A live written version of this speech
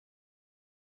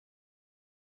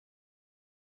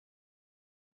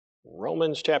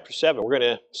Romans chapter 7. We're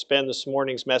going to spend this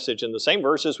morning's message in the same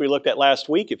verses we looked at last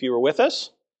week if you were with us,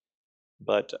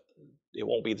 but it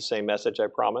won't be the same message, I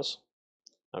promise.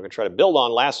 I'm going to try to build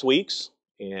on last week's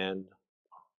and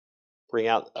bring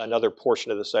out another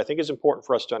portion of this that I think is important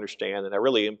for us to understand, and I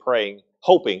really am praying,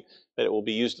 hoping that it will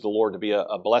be used of the Lord to be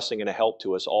a blessing and a help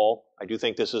to us all. I do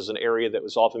think this is an area that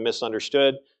was often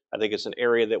misunderstood. I think it's an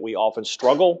area that we often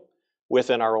struggle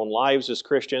with in our own lives as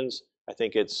Christians. I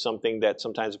think it's something that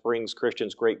sometimes brings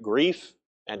Christians great grief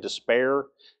and despair,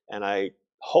 and I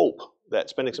hope that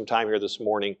spending some time here this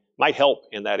morning might help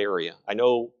in that area. I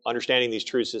know understanding these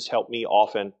truths has helped me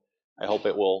often. I hope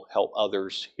it will help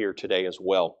others here today as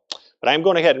well. But I'm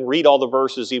going ahead and read all the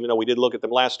verses, even though we did look at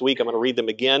them last week. I'm going to read them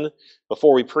again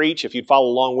before we preach. If you'd follow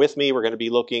along with me, we're going to be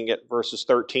looking at verses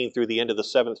 13 through the end of the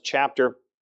 7th chapter.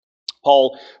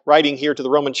 Paul, writing here to the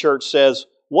Roman church, says,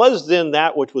 "Was then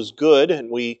that which was good,"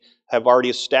 and we have already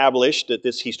established that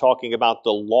he's talking about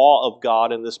the law of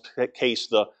God, in this case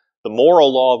the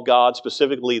moral law of God,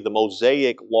 specifically the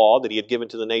Mosaic law that he had given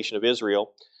to the nation of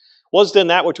Israel. "Was then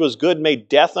that which was good made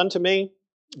death unto me?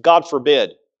 God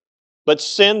forbid. But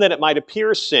sin that it might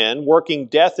appear sin, working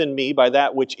death in me by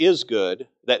that which is good,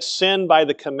 that sin by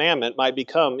the commandment might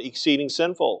become exceeding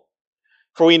sinful.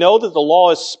 For we know that the law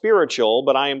is spiritual,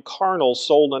 but I am carnal,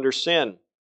 sold under sin.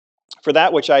 For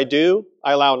that which I do,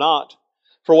 I allow not.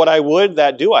 For what I would,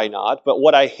 that do I not, but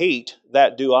what I hate,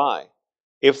 that do I.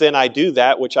 If then I do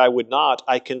that which I would not,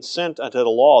 I consent unto the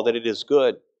law that it is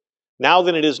good. Now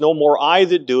then it is no more I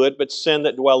that do it, but sin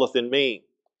that dwelleth in me.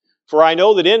 For I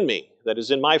know that in me, that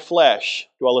is in my flesh,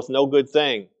 dwelleth no good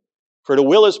thing. For the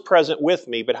will is present with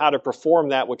me, but how to perform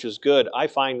that which is good I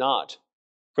find not.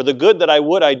 For the good that I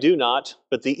would I do not,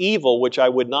 but the evil which I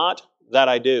would not, that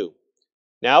I do.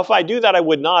 Now if I do that I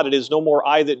would not, it is no more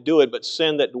I that do it, but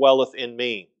sin that dwelleth in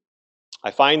me. I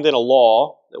find then a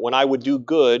law, that when I would do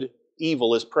good,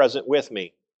 evil is present with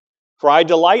me. For I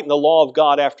delight in the law of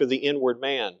God after the inward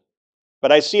man.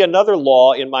 But I see another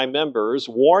law in my members,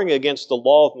 warring against the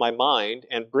law of my mind,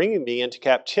 and bringing me into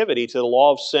captivity to the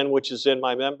law of sin which is in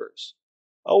my members.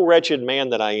 O wretched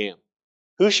man that I am,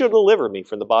 who shall deliver me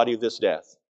from the body of this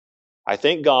death? I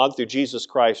thank God through Jesus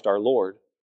Christ our Lord.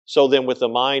 So then with the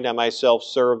mind I myself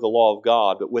serve the law of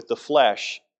God, but with the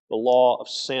flesh the law of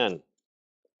sin."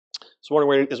 So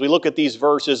as we look at these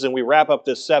verses and we wrap up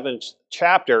this 7th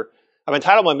chapter, I've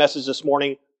entitled my message this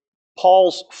morning,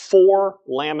 Paul's 4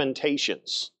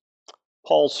 Lamentations.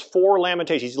 Paul's 4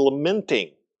 Lamentations. He's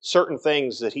lamenting certain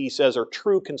things that he says are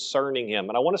true concerning him.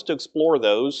 And I want us to explore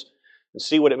those and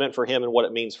see what it meant for him and what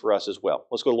it means for us as well.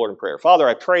 Let's go to Lord in prayer. Father,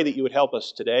 I pray that you would help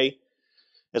us today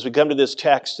as we come to this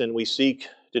text and we seek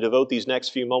to devote these next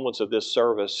few moments of this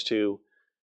service to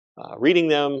reading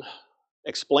them,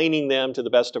 explaining them to the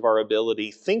best of our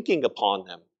ability, thinking upon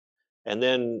them, and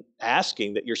then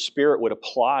asking that your Spirit would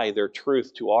apply their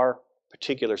truth to our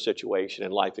particular situation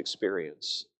and life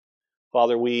experience.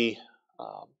 Father, we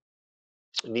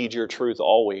need your truth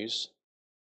always.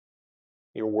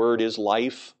 Your word is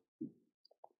life.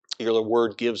 Your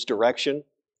word gives direction.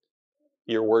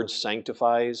 Your word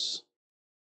sanctifies.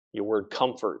 Your word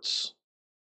comforts.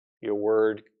 Your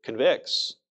word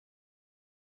convicts.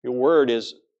 Your word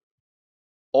is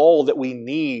all that we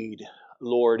need,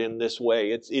 Lord, in this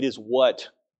way. It is what,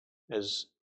 as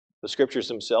the scriptures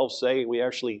themselves say, we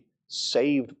actually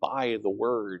saved by the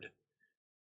word.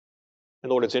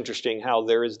 And Lord, it's interesting how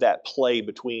there is that play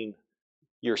between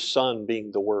your Son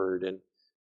being the word and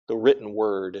the written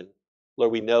word. And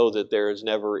Lord, we know that there is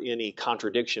never any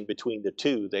contradiction between the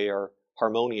two. They are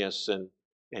harmonious and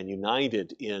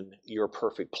united in your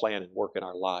perfect plan and work in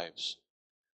our lives.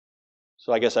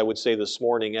 So I guess I would say this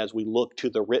morning, as we look to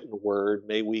the written word,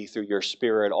 may we, through your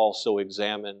Spirit, also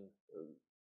examine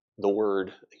the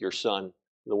word, your Son,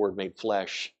 the word made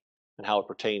flesh, and how it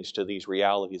pertains to these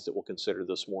realities that we'll consider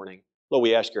this morning. Lord,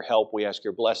 we ask your help. We ask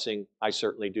your blessing. I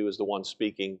certainly do as the one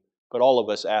speaking, but all of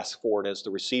us ask for it as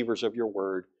the receivers of your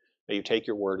word. May you take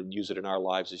your word and use it in our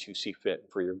lives as you see fit.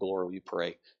 For your glory, we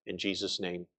pray. In Jesus'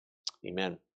 name,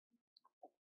 amen.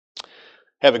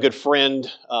 I have a good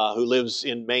friend who lives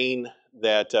in Maine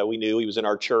that we knew. He was in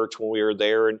our church when we were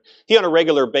there, and he on a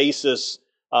regular basis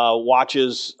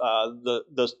watches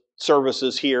the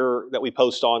services here that we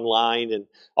post online, and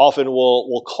often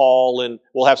we'll call and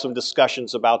we'll have some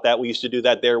discussions about that. We used to do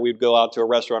that there. We'd go out to a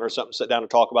restaurant or something, sit down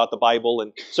and talk about the Bible,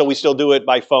 and so we still do it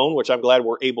by phone, which I'm glad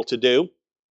we're able to do.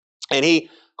 And he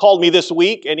called me this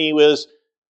week, and he was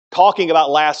talking about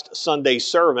last Sunday's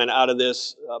sermon out of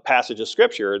this passage of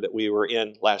Scripture that we were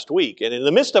in last week. And in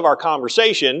the midst of our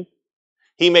conversation,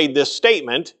 he made this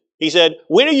statement. He said,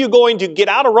 "When are you going to get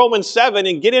out of Romans 7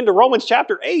 and get into Romans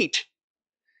chapter 8?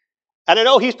 And I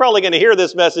know he's probably going to hear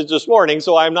this message this morning,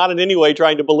 so I'm not in any way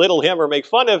trying to belittle him or make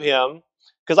fun of him,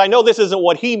 because I know this isn't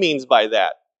what he means by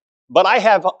that. But I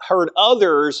have heard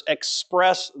others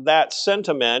express that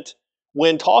sentiment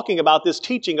when talking about this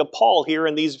teaching of Paul here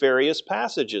in these various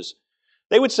passages.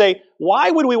 They would say, why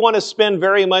would we want to spend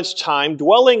very much time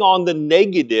dwelling on the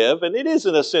negative? And it is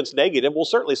in a sense negative. We'll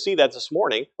certainly see that this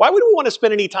morning. Why would we want to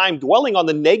spend any time dwelling on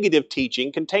the negative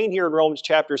teaching contained here in Romans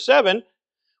chapter 7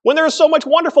 when there is so much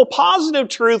wonderful positive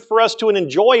truth for us to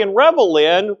enjoy and revel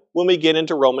in when we get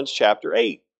into Romans chapter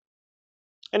 8?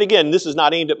 And again, this is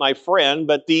not aimed at my friend,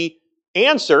 but the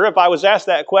answer, if I was asked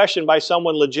that question by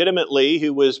someone legitimately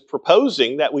who was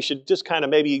proposing that we should just kind of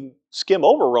maybe skim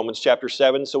over Romans chapter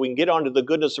 7 so we can get onto the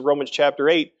goodness of Romans chapter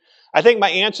 8, I think my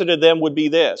answer to them would be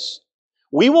this.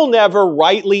 We will never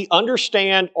rightly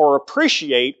understand or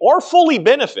appreciate or fully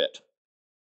benefit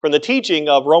from the teaching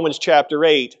of Romans chapter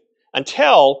 8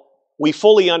 until we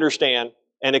fully understand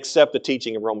and accept the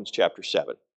teaching of Romans chapter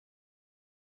 7.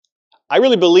 I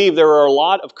really believe there are a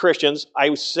lot of Christians, I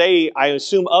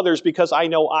assume others because I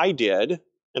know I did,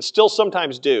 and still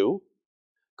sometimes do,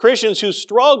 Christians who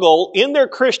struggle in their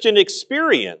Christian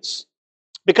experience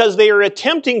because they are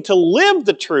attempting to live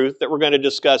the truth that we're going to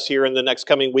discuss here in the next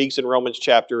coming weeks in Romans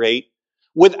chapter 8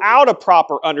 without a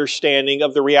proper understanding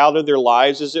of the reality of their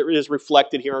lives as it is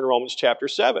reflected here in Romans chapter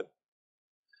 7.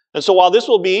 And so while this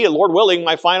will be, Lord willing,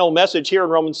 my final message here in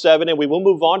Romans 7, and we will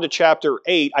move on to chapter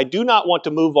 8, I do not want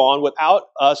to move on without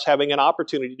us having an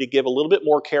opportunity to give a little bit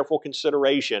more careful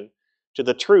consideration to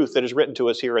the truth that is written to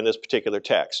us here in this particular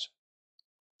text.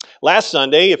 Last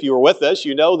Sunday, if you were with us,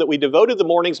 you know that we devoted the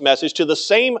morning's message to the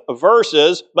same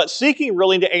verses, but seeking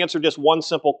really to answer just one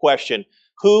simple question.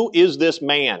 Who is this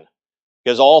man?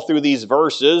 Because all through these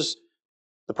verses,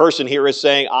 the person here is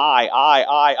saying,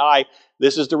 I.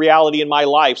 This is the reality in my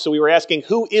life. So we were asking,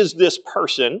 who is this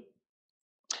person?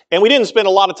 And we didn't spend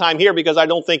a lot of time here because I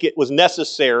don't think it was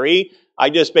necessary. I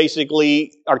just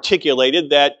basically articulated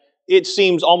that it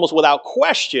seems almost without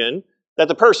question that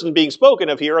the person being spoken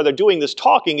of here, or they're doing this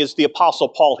talking, is the Apostle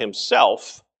Paul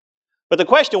himself. But the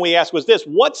question we asked was this: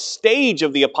 what stage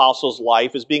of the apostle's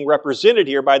life is being represented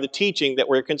here by the teaching that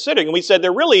we're considering? And we said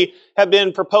there really have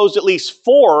been proposed at least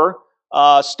 4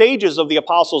 stages of the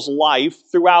apostle's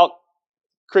life throughout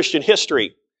Christian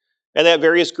history, and that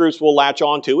various groups will latch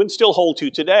on to and still hold to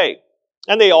today.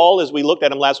 And they all, as we looked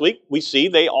at them last week, we see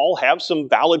they all have some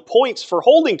valid points for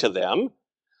holding to them.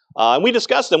 And we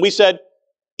discussed them. We said,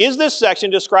 is this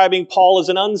section describing Paul as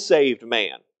an unsaved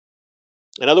man?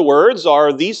 In other words,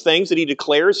 are these things that he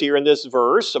declares here in this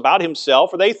verse about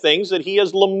himself, are they things that he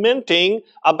is lamenting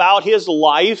about his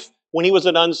life when he was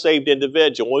an unsaved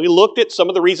individual? When we looked at some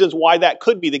of the reasons why that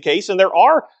could be the case, and there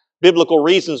are biblical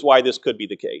reasons why this could be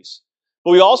the case.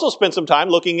 But we also spent some time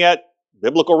looking at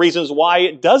biblical reasons why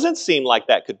it doesn't seem like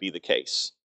that could be the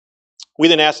case. We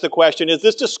then asked the question, is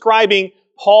this describing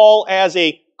Paul as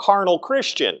a carnal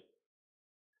Christian?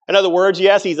 In other words,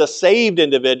 yes, he's a saved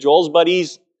individual, but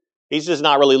he's just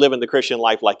not really living the Christian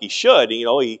life like he should. You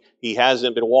know, he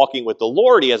hasn't been walking with the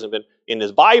Lord. He hasn't been in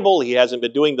his Bible. He hasn't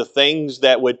been doing the things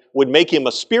that would make him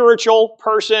a spiritual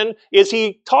person. Is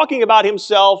he talking about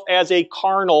himself as a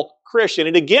carnal Christian?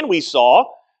 And again, we saw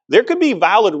there could be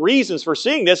valid reasons for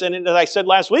seeing this. And as I said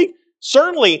last week,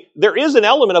 certainly there is an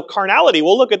element of carnality.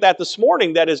 We'll look at that this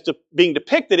morning that is being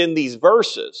depicted in these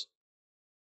verses.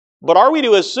 But are we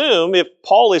to assume if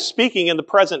Paul is speaking in the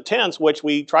present tense, which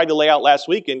we tried to lay out last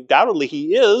week, and undoubtedly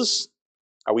he is,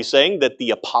 are we saying that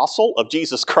the apostle of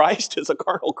Jesus Christ is a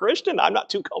carnal Christian? I'm not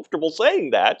too comfortable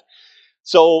saying that.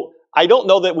 So I don't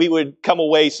know that we would come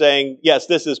away saying, yes,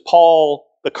 this is Paul,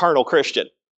 the carnal Christian.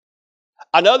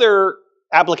 Another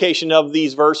application of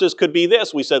these verses could be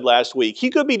this, we said last week. He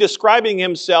could be describing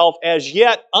himself as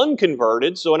yet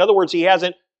unconverted. So in other words, he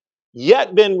hasn't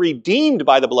yet been redeemed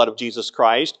by the blood of Jesus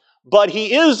Christ, but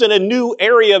he is in a new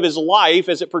area of his life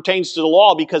as it pertains to the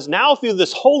law, because now through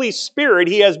this Holy Spirit,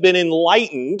 he has been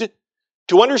enlightened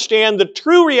to understand the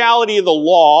true reality of the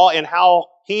law and how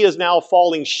he is now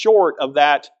falling short of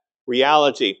that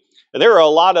reality. And there are a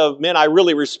lot of men I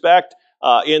really respect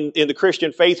in the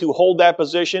Christian faith who hold that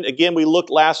position. Again, we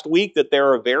looked last week that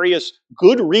there are various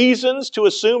good reasons to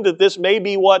assume that this may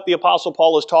be what the Apostle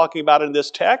Paul is talking about in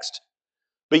this text.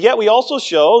 But yet we also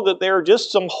show that there are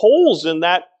just some holes in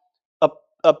that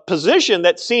a position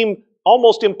that seem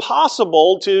almost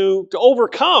impossible to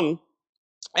overcome.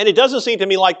 And it doesn't seem to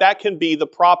me like that can be the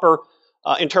proper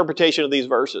interpretation of these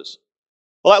verses.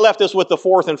 Well, that left us with the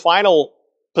 4th and final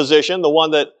position, the one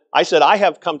that I said I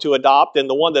have come to adopt, and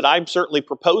the one that I'm certainly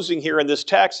proposing here in this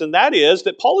text, and that is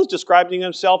that Paul is describing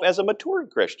himself as a maturing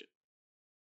Christian.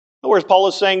 In other words, Paul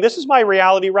is saying, this is my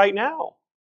reality right now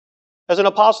as an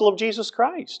apostle of Jesus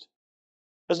Christ.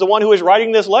 As the one who is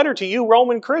writing this letter to you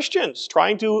Roman Christians,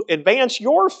 trying to advance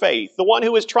your faith, the one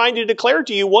who is trying to declare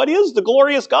to you what is the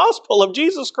glorious gospel of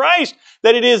Jesus Christ,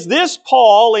 that it is this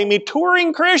Paul, a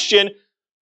maturing Christian,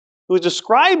 who is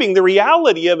describing the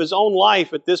reality of his own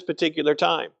life at this particular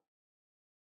time.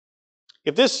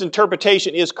 If this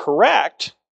interpretation is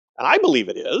correct, and I believe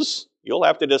it is, you'll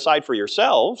have to decide for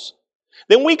yourselves,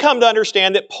 then we come to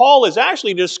understand that Paul is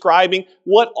actually describing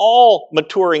what all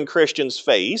maturing Christians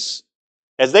face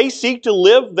as they seek to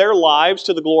live their lives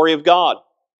to the glory of God.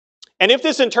 And if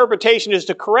this interpretation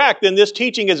is correct, then this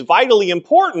teaching is vitally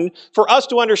important for us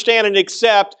to understand and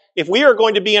accept if we are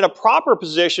going to be in a proper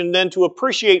position then to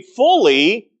appreciate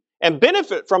fully and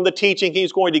benefit from the teaching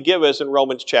he's going to give us in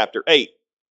Romans chapter 8.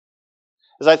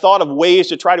 As I thought of ways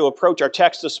to try to approach our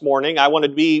text this morning, I wanted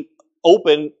to be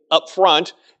open up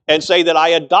front and say that I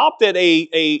adopted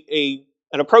an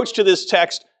approach to this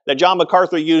text that John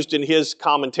MacArthur used in his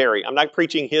commentary. I'm not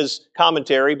preaching his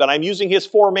commentary, but I'm using his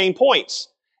 4 main points.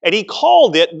 And he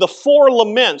called it the 4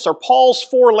 laments, or Paul's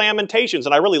 4 lamentations.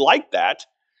 And I really liked that.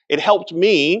 It helped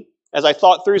me as I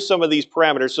thought through some of these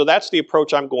parameters. So that's the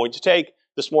approach I'm going to take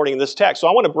this morning in this text. So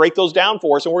I want to break those down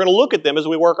for us, and we're going to look at them as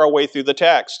we work our way through the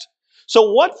text.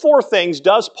 So what 4 things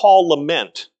does Paul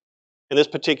lament in this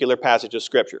particular passage of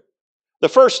Scripture? The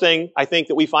first thing I think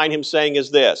that we find him saying is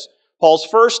this. Paul's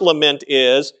first lament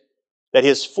is that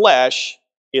his flesh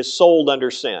is sold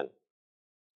under sin.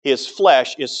 His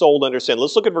flesh is sold under sin.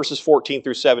 Let's look at verses 14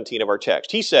 through 17 of our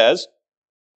text. He says,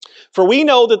 "For we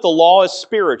know that the law is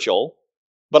spiritual,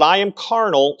 but I am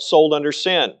carnal, sold under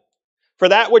sin. For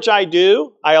that which I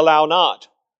do, I allow not.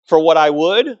 For what I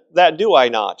would, that do I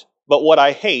not. But what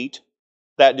I hate,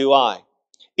 that do I.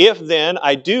 If then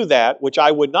I do that which I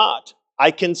would not,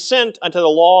 I consent unto the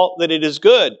law that it is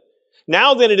good.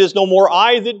 Now then it is no more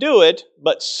I that do it,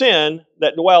 but sin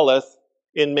that dwelleth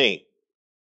in me."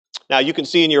 Now you can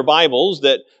see in your Bibles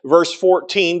that verse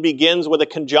 14 begins with a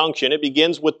conjunction. It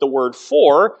begins with the word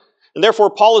for, and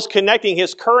therefore Paul is connecting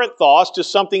his current thoughts to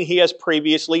something he has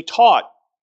previously taught.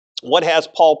 What has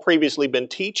Paul previously been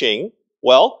teaching?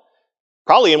 Well,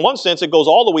 probably in one sense it goes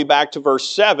all the way back to verse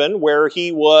 7, where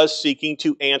he was seeking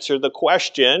to answer the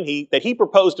question that he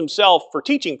proposed himself for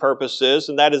teaching purposes,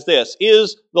 and that is this: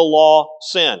 is the law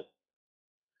sin?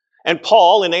 And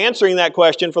Paul, in answering that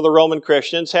question for the Roman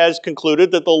Christians, has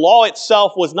concluded that the law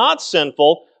itself was not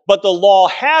sinful, but the law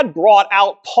had brought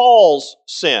out Paul's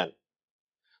sin.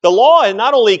 The law had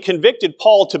not only convicted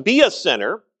Paul to be a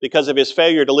sinner because of his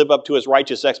failure to live up to his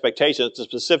righteous expectations,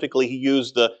 specifically he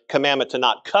used the commandment to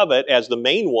not covet as the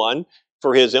main one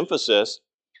for his emphasis,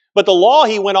 but the law,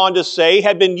 he went on to say,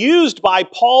 had been used by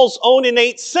Paul's own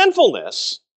innate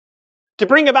sinfulness to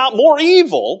bring about more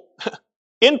evil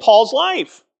in Paul's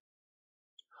life.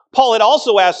 Paul had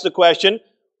also asked the question,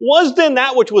 was then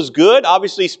that which was good,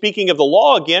 obviously speaking of the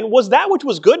law again, was that which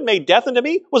was good made death unto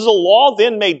me? Was the law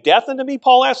then made death unto me?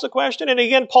 Paul asked the question. And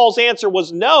again, Paul's answer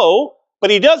was no, but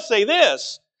he does say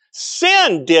this: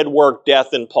 sin did work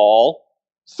death in Paul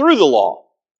through the law.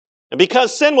 And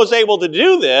because sin was able to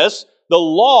do this, the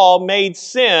law made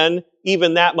sin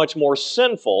even that much more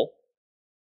sinful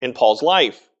in Paul's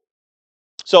life.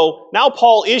 So now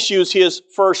Paul issues his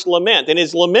first lament, and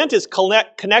his lament is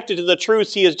connected to the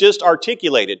truths he has just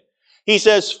articulated. He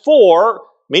says, "For,"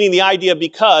 meaning the idea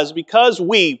because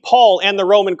we, Paul and the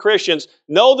Roman Christians,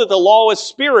 know that the law is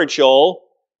spiritual,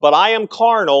 but I am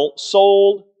carnal,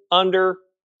 sold under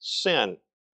sin.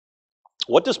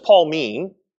 What does Paul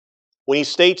mean when he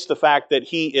states the fact that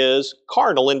he is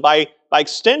carnal, and by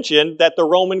extension that the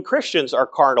Roman Christians are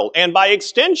carnal, and by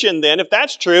extension then, if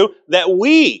that's true, that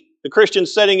we, the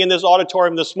Christians sitting in this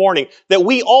auditorium this morning, that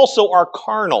we also are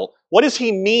carnal? What does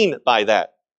he mean by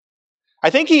that? I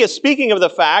think he is speaking of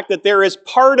the fact that there is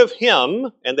part of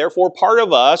him, and therefore part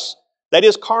of us, that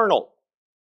is carnal.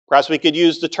 Perhaps we could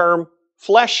use the term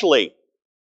fleshly,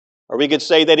 or we could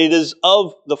say that it is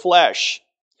of the flesh.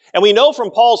 And we know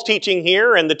from Paul's teaching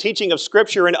here and the teaching of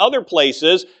Scripture in other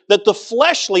places that the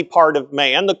fleshly part of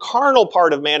man, the carnal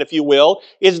part of man, if you will,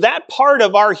 is that part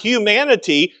of our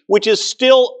humanity which is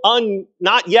still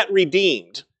not yet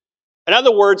redeemed. In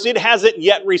other words, it hasn't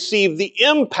yet received the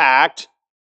impact,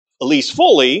 at least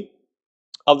fully,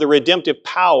 of the redemptive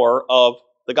power of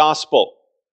the gospel.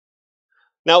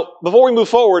 Now, before we move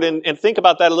forward and think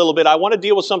about that a little bit, I want to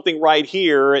deal with something right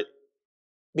here,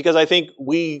 because I think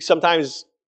we sometimes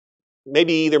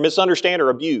maybe either misunderstand or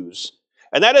abuse.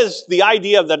 And that is the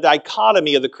idea of the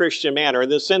dichotomy of the Christian man, or in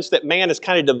the sense that man is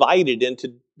kind of divided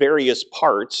into various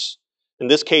parts. In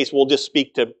this case, we'll just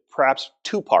speak to perhaps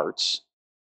 2 parts.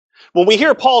 When we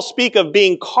hear Paul speak of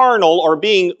being carnal or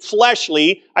being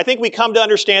fleshly, I think we come to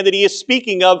understand that he is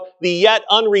speaking of the yet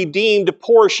unredeemed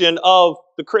portion of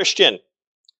the Christian.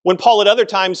 When Paul at other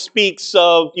times speaks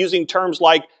of using terms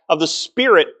like of the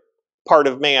spirit part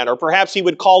of man, or perhaps he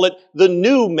would call it the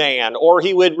new man, or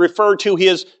he would refer to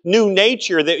his new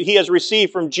nature that he has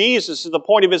received from Jesus at the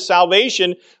point of his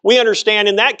salvation, we understand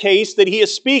in that case that he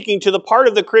is speaking to the part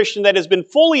of the Christian that has been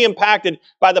fully impacted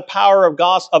by the power of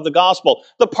the gospel.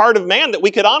 The part of man that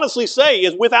we could honestly say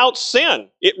is without sin.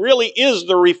 It really is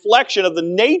the reflection of the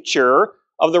nature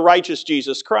of the righteous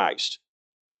Jesus Christ.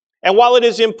 And while it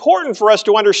is important for us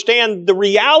to understand the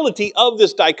reality of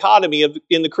this dichotomy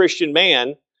in the Christian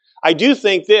man, I do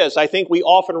think this. I think we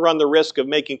often run the risk of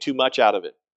making too much out of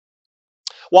it.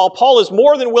 While Paul is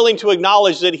more than willing to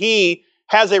acknowledge that he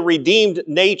has a redeemed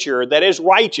nature that is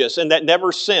righteous and that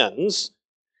never sins,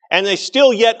 and a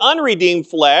still yet unredeemed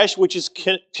flesh, which is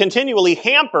continually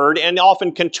hampered and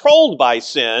often controlled by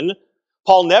sin,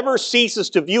 Paul never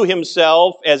ceases to view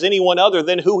himself as anyone other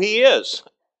than who he is.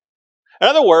 In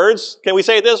other words, can we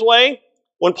say it this way?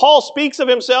 When Paul speaks of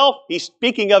himself, he's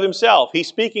speaking of himself. He's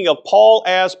speaking of Paul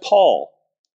as Paul.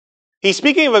 He's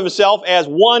speaking of himself as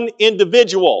one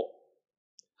individual.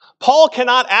 Paul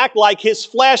cannot act like his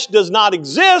flesh does not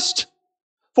exist,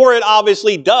 for it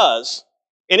obviously does.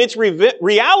 And its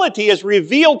reality is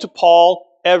revealed to Paul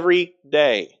every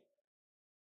day.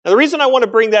 Now, the reason I want to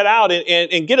bring that out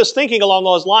and get us thinking along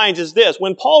those lines is this.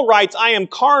 When Paul writes, I am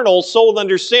carnal, sold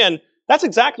under sin, that's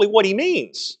exactly what he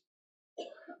means.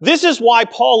 This is why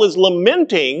Paul is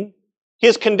lamenting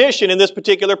his condition in this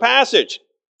particular passage.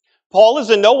 Paul is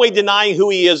in no way denying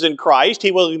who he is in Christ. He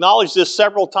will acknowledge this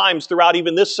several times throughout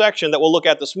even this section that we'll look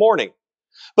at this morning.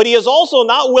 But he is also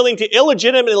not willing to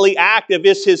illegitimately act as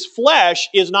if his flesh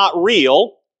is not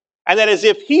real, and that as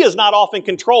if he is not often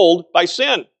controlled by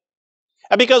sin.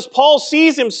 And because Paul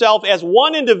sees himself as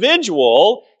one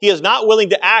individual, he is not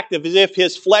willing to act as if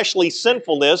his fleshly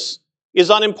sinfulness is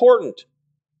unimportant.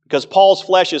 Because Paul's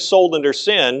flesh is sold under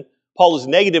sin, Paul is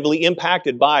negatively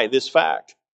impacted by this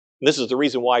fact. And this is the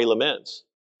reason why he laments.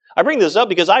 I bring this up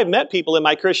because I've met people in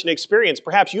my Christian experience.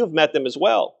 Perhaps you have met them as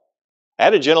well. I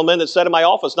had a gentleman that sat in my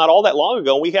office not all that long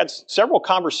ago, and we had several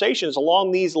conversations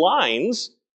along these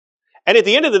lines. And at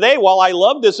the end of the day, while I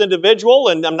love this individual,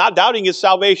 and I'm not doubting his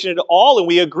salvation at all, and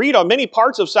we agreed on many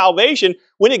parts of salvation,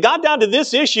 when it got down to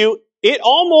this issue,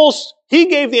 he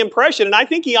gave the impression, and I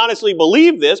think he honestly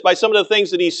believed this by some of the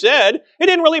things that he said, it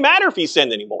didn't really matter if he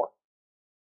sinned anymore.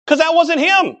 Because that wasn't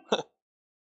him.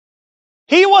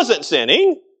 He wasn't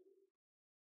sinning.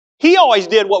 He always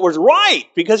did what was right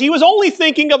because he was only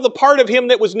thinking of the part of him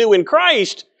that was new in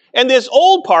Christ, and this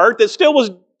old part that still was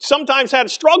sometimes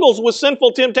had struggles with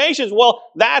sinful temptations. Well,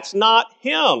 that's not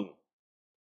him.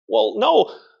 Well,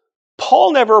 no,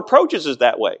 Paul never approaches us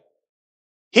that way.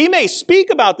 He may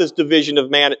speak about this division of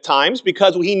man at times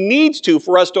because he needs to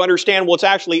for us to understand what's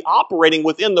actually operating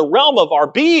within the realm of our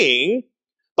being,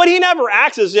 but he never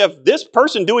acts as if this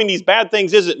person doing these bad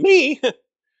things isn't me.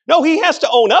 No, he has to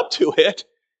own up to it.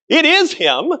 It is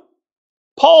him.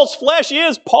 Paul's flesh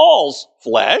is Paul's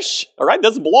flesh, all right? It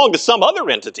doesn't belong to some other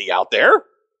entity out there.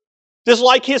 Just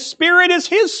like his spirit is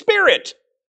his spirit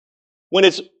when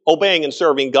it's obeying and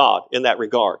serving God in that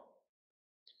regard.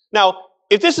 Now,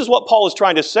 if this is what Paul is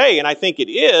trying to say, and I think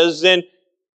it is, then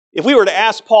if we were to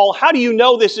ask Paul, how do you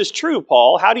know this is true,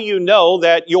 Paul? How do you know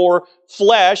that your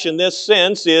flesh, in this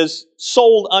sense, is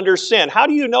sold under sin? How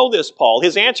do you know this, Paul?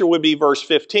 His answer would be verse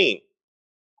 15.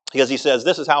 Because he says,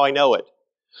 this is how I know it.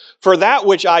 For that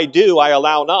which I do, I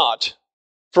allow not.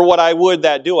 For what I would,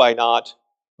 that do I not.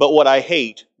 But what I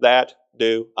hate, that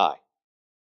do I.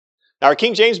 Now, our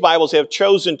King James Bibles have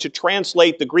chosen to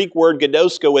translate the Greek word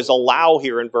gnosko as allow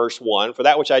here in verse 1. For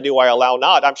that which I do, I allow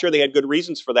not. I'm sure they had good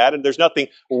reasons for that, and there's nothing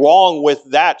wrong with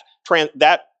that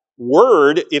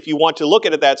word if you want to look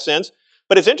at it that sense.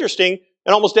 But it's interesting,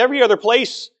 in almost every other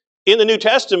place in the New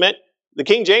Testament, the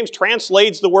King James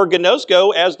translates the word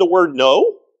gnosko as the word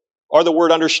know, or the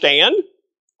word understand,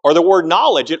 or the word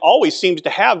knowledge. It always seems to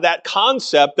have that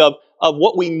concept of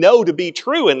what we know to be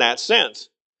true in that sense.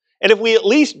 And if we at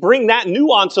least bring that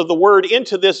nuance of the word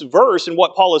into this verse and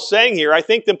what Paul is saying here, I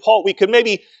think then we could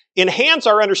maybe enhance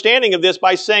our understanding of this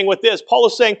by saying with this. Paul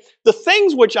is saying, the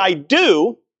things which I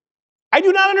do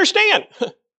not understand.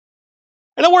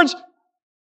 In other words,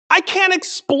 I can't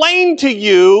explain to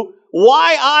you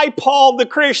why I, Paul the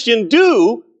Christian,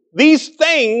 do these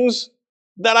things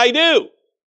that I do.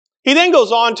 He then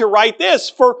goes on to write this,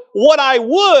 for what I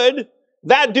would,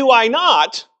 that do I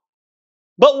not.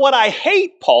 But what I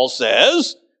hate, Paul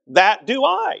says, that do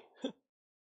I.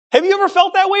 Have you ever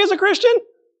felt that way as a Christian?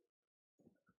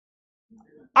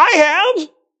 I have.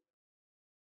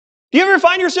 Do you ever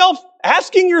find yourself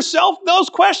asking yourself those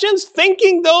questions,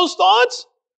 thinking those thoughts?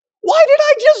 Why did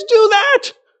I just do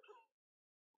that?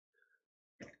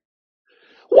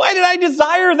 Why did I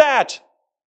desire that?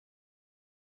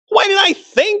 Why did I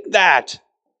think that?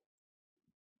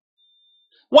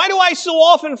 Why do I so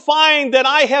often find that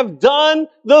I have done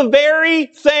the very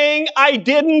thing I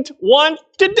didn't want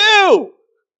to do?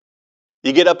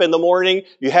 You get up in the morning,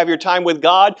 you have your time with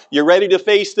God, you're ready to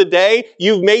face the day,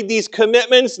 you've made these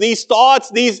commitments, these thoughts,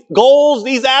 these goals,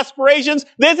 these aspirations.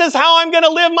 This is how I'm going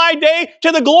to live my day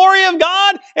to the glory of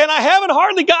God, and I haven't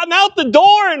hardly gotten out the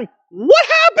door, and what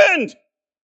happened?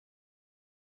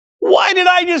 Why did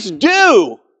I just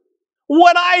do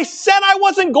what I said I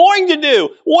wasn't going to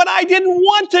do, what I didn't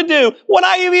want to do, what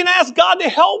I even asked God to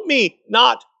help me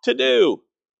not to do?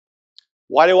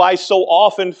 Why do I so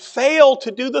often fail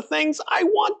to do the things I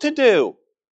want to do?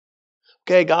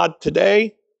 Okay, God,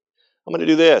 today I'm going to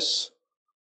do this.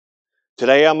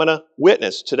 Today I'm going to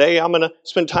witness. Today I'm going to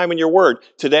spend time in your word.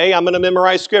 Today I'm going to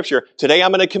memorize scripture. Today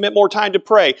I'm going to commit more time to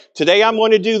pray. Today I'm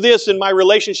going to do this in my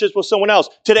relationships with someone else.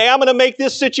 Today I'm going to make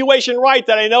this situation right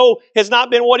that I know has not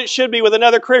been what it should be with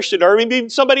another Christian or maybe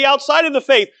somebody outside of the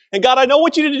faith. And God, I know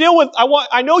what you to deal with.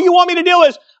 I know you want me to deal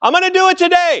with. I'm going to do it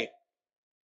today.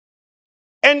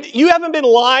 And you haven't been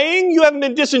lying. You haven't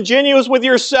been disingenuous with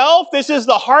yourself. This is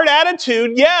the heart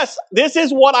attitude. Yes, this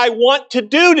is what I want to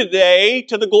do today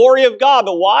to the glory of God.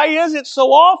 But why is it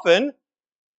so often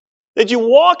that you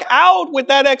walk out with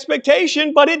that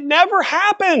expectation, but it never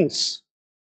happens?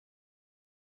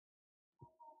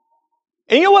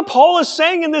 And you know what Paul is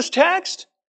saying in this text?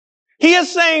 He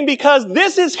is saying because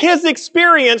this is his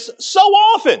experience so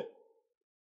often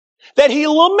that he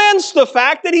laments the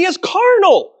fact that he is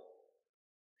carnal.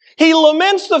 He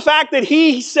laments the fact that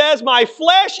he says, my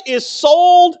flesh is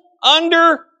sold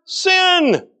under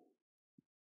sin.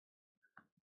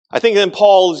 I think then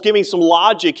Paul is giving some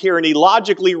logic here, and he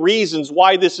logically reasons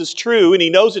why this is true, and he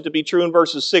knows it to be true in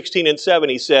verses 16 and 7.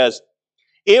 He says,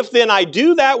 if then I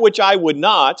do that which I would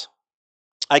not,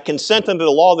 I consent unto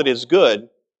the law that is good.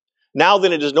 Now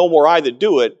then it is no more I that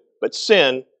do it, but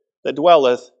sin that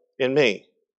dwelleth in me.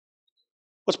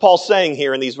 What's Paul saying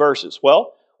here in these verses?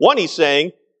 Well, one, he's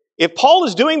saying, if Paul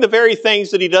is doing the very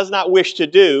things that he does not wish to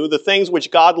do, the things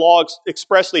which God's law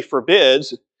expressly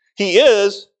forbids, he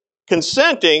is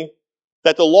consenting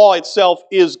that the law itself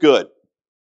is good.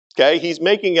 Okay, he's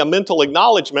making a mental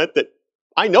acknowledgement that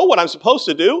I know what I'm supposed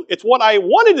to do. It's what I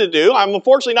wanted to do. I'm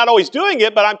unfortunately not always doing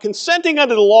it, but I'm consenting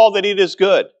under the law that it is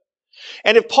good.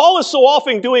 And if Paul is so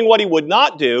often doing what he would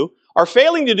not do, or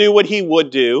failing to do what he would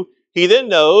do, he then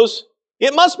knows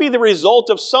it must be the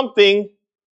result of something,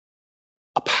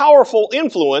 a powerful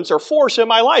influence or force in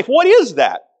my life. What is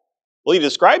that? Well, he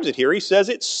describes it here. He says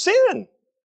it's sin.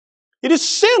 It is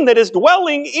sin that is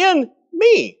dwelling in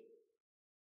me.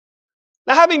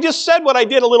 Now, having just said what I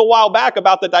did a little while back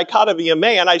about the dichotomy of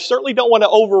man, I certainly don't want to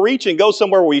overreach and go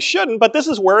somewhere we shouldn't, but this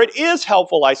is where it is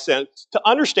helpful, I sense, to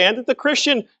understand that the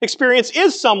Christian experience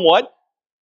is somewhat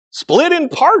split in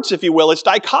parts, if you will. It's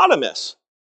dichotomous.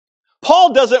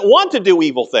 Paul doesn't want to do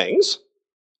evil things,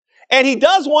 and he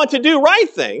does want to do right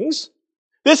things.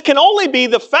 This can only be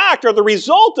the fact or the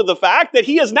result of the fact that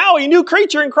he is now a new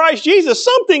creature in Christ Jesus.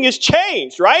 Something has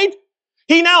changed, right?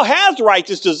 He now has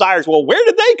righteous desires. Well, where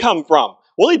did they come from?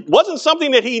 Well, it wasn't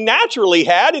something that he naturally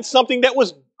had. It's something that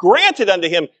was granted unto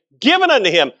him, given unto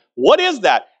him. What is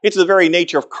that? It's the very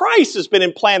nature of Christ that's been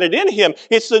implanted in him.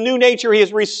 It's the new nature he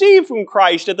has received from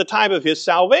Christ at the time of his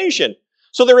salvation.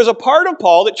 So there is a part of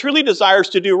Paul that truly desires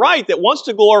to do right, that wants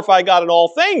to glorify God in all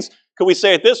things. Could we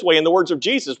say it this way in the words of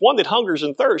Jesus? One that hungers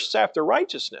and thirsts after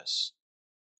righteousness.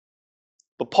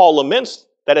 But Paul laments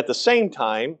that at the same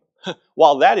time,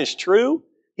 while that is true,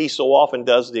 he so often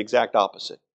does the exact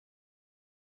opposite.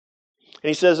 And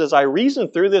he says, as I reason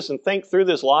through this and think through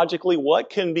this logically, what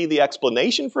can be the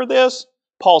explanation for this?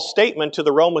 Paul's statement to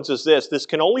the Romans is this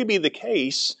can only be the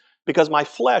case because my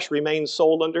flesh remains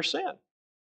sold under sin.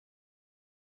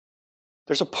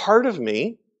 There's a part of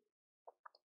me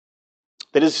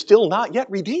that is still not yet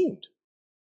redeemed.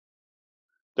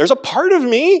 There's a part of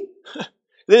me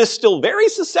that is still very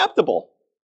susceptible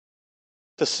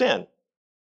to sin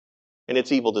and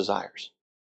its evil desires.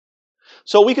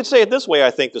 So we could say it this way,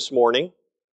 I think, this morning.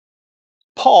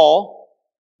 Paul,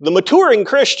 the maturing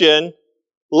Christian,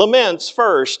 laments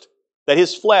first that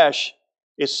his flesh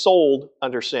is sold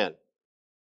under sin.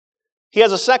 He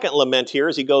has a second lament here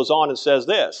as he goes on and says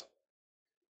this.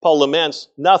 Paul laments,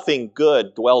 nothing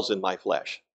good dwells in my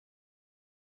flesh.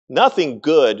 Nothing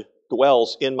good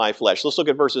dwells in my flesh. Let's look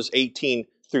at verses 18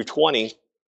 through 20.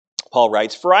 Paul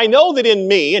writes, "For I know that in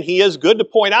me," and he is good to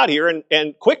point out here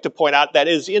and quick to point out, that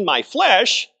is, in my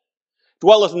flesh,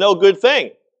 dwelleth no good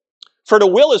thing. For the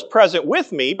will is present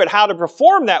with me, but how to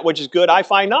perform that which is good I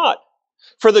find not.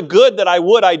 For the good that I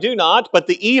would I do not, but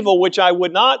the evil which I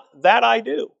would not, that I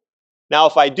do. Now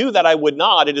if I do that I would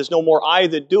not, it is no more I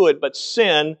that do it, but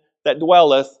sin that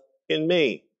dwelleth in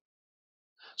me."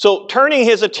 So turning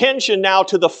his attention now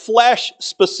to the flesh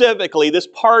specifically, this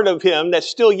part of him that's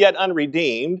still yet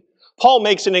unredeemed, Paul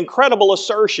makes an incredible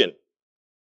assertion.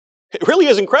 It really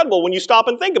is incredible when you stop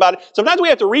and think about it. Sometimes we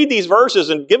have to read these verses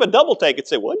and give a double take and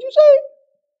say, what did you say?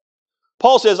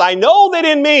 Paul says, I know that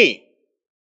in me,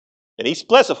 and he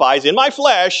specifies, in my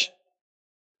flesh,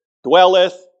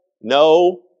 dwelleth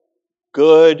no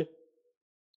good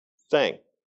thing.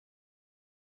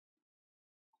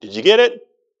 Did you get it?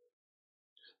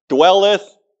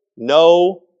 Dwelleth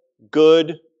no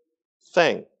good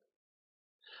thing.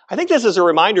 I think this is a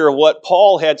reminder of what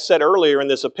Paul had said earlier in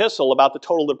this epistle about the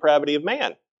total depravity of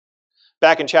man.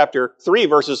 Back in chapter 3,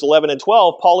 verses 11 and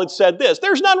 12, Paul had said this,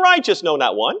 "There's none righteous, no,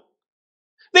 not one.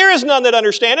 There is none that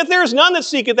understandeth. There is none that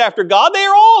seeketh after God. They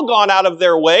are all gone out of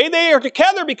their way. They are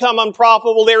together become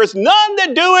unprofitable. There is none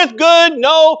that doeth good,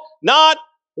 no, not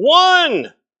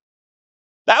one."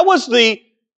 That was the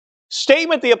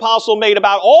statement the apostle made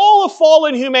about all of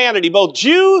fallen humanity, both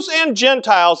Jews and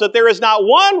Gentiles, that there is not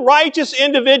one righteous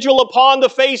individual upon the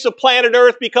face of planet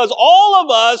Earth, because all of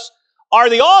us are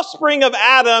the offspring of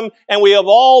Adam and we have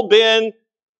all been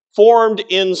formed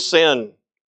in sin.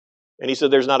 And he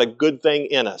said there's not a good thing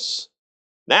in us.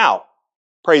 Now,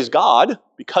 praise God,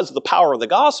 because of the power of the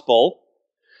gospel,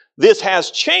 this has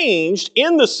changed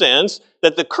in the sense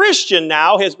that the Christian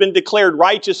now has been declared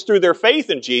righteous through their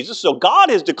faith in Jesus. So God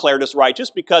has declared us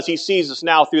righteous because he sees us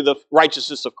now through the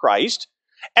righteousness of Christ.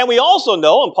 And we also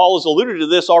know, and Paul has alluded to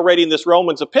this already in this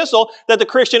Romans epistle, that the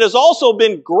Christian has also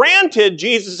been granted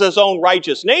Jesus' own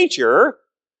righteous nature,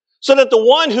 so that the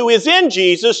one who is in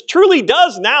Jesus truly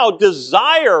does now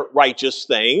desire righteous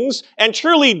things and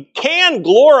truly can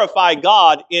glorify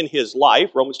God in his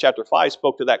life. Romans chapter 5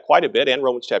 spoke to that quite a bit, and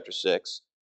Romans chapter 6.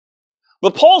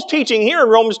 But Paul's teaching here in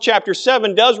Romans chapter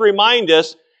 7 does remind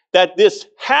us that this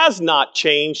has not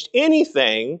changed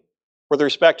anything with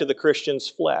respect to the Christian's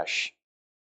flesh,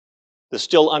 the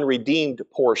still unredeemed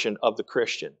portion of the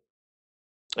Christian.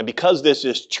 And because this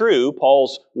is true,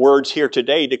 Paul's words here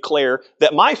today declare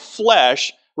that my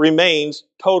flesh remains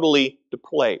totally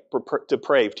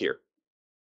depraved here.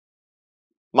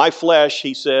 My flesh,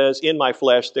 he says, in my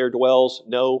flesh there dwells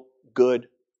no good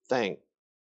thing.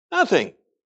 Nothing.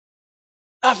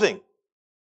 Nothing.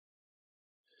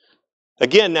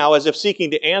 Again, now, as if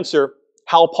seeking to answer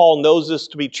how Paul knows this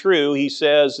to be true, he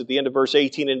says at the end of verse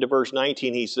 18 into verse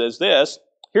 19, he says this,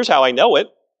 here's how I know it.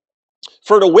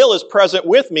 For the will is present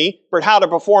with me, but how to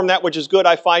perform that which is good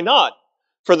I find not.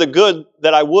 For the good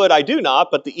that I would I do not,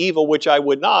 but the evil which I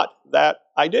would not, that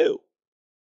I do.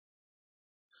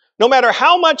 No matter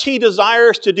how much he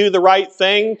desires to do the right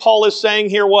thing, Paul is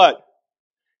saying here what?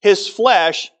 His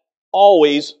flesh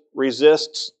always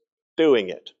resists doing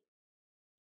it.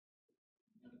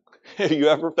 Have you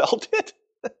ever felt it?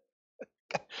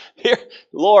 Here,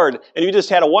 Lord, and you just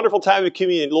had a wonderful time of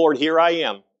communion. Lord, here I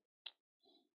am.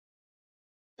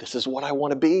 This is what I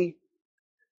want to be.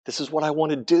 This is what I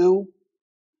want to do.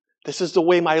 This is the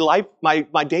way my life,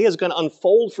 my day is going to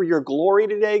unfold for your glory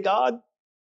today, God.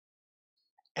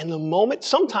 And the moment,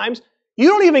 sometimes, you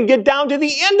don't even get down to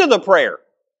the end of the prayer.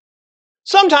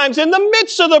 Sometimes in the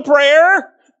midst of the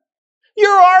prayer,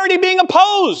 you're already being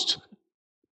opposed.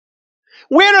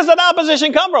 Where does that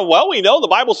opposition come from? Well, we know the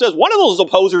Bible says one of those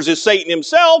opposers is Satan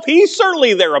himself. He's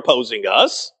certainly there opposing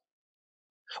us.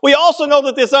 We also know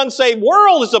that this unsaved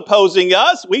world is opposing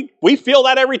us. We feel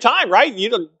that every time, right?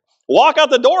 You walk out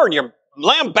the door and you're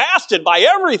lambasted by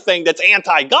everything that's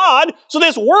anti-God. So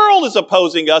this world is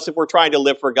opposing us if we're trying to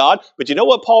live for God. But you know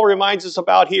what Paul reminds us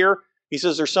about here? He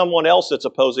says there's someone else that's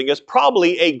opposing us,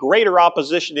 probably a greater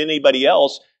opposition than anybody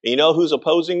else. And you know who's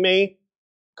opposing me?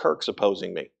 Kirk's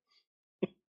opposing me.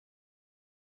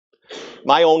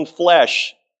 My own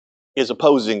flesh is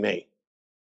opposing me.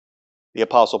 The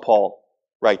Apostle Paul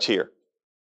writes here.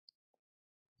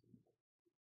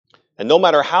 And no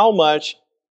matter how much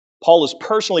Paul is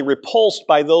personally repulsed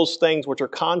by those things which are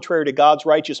contrary to God's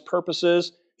righteous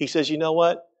purposes, he says, you know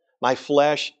what? My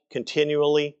flesh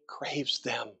continually craves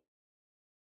them.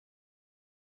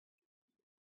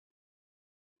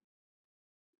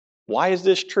 Why is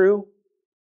this true?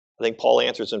 I think Paul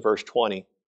answers in verse 20.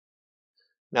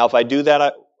 Now, if I do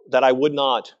that I would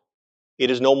not,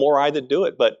 it is no more I that do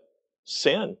it, but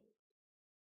sin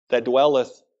that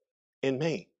dwelleth in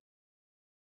me.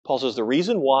 Paul says, the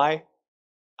reason why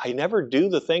I never do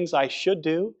the things I should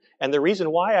do, and the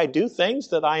reason why I do things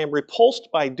that I am repulsed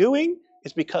by doing,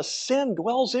 is because sin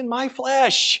dwells in my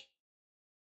flesh.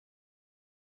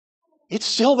 It's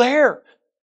still there.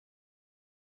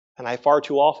 And I far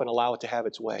too often allow it to have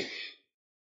its way.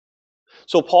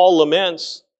 So Paul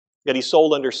laments that he's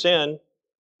sold under sin.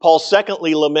 Paul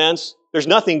secondly laments there's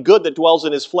nothing good that dwells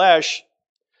in his flesh.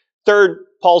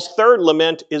 Paul's third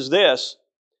lament is this,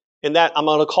 in that I'm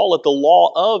going to call it the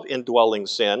law of indwelling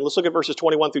sin. Let's look at verses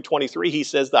 21 through 23. He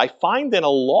says, I find then a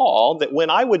law that when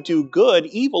I would do good,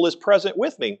 evil is present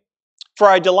with me. For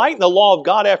I delight in the law of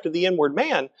God after the inward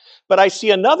man, but I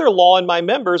see another law in my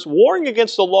members, warring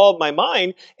against the law of my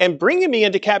mind, and bringing me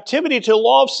into captivity to the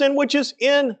law of sin which is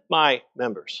in my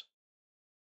members.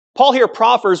 Paul here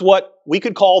proffers what we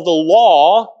could call the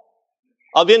law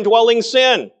of indwelling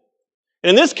sin. And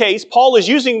in this case, Paul is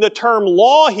using the term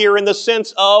law here in the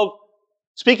sense of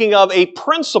speaking of a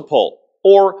principle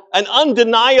or an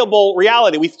undeniable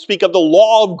reality. We speak of the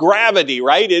law of gravity,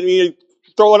 right? And you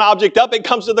throw an object up, it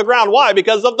comes to the ground. Why?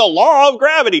 Because of the law of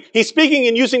gravity. He's speaking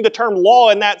and using the term law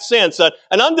in that sense. An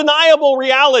undeniable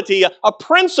reality, a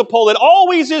principle that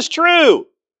always is true.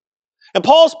 And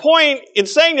Paul's point in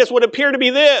saying this would appear to be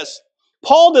this.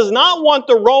 Paul does not want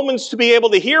the Romans to be able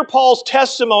to hear Paul's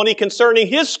testimony concerning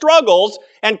his struggles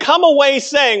and come away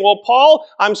saying, well, Paul,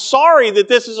 I'm sorry that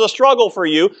this is a struggle for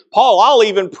you. Paul, I'll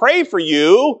even pray for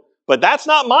you, but that's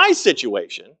not my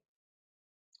situation.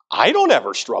 I don't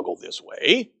ever struggle this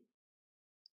way.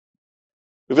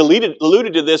 We've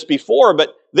alluded to this before,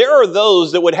 but there are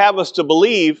those that would have us to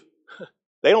believe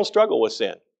they don't struggle with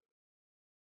sin.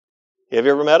 Have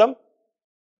you ever met them?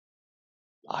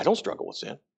 I don't struggle with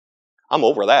sin. I'm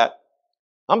over that.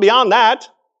 I'm beyond that.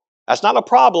 That's not a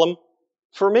problem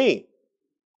for me.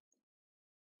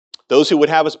 Those who would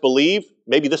have us believe,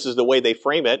 maybe this is the way they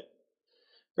frame it,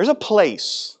 there's a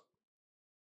place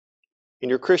in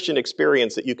your Christian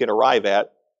experience that you can arrive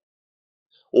at.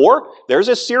 Or there's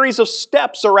a series of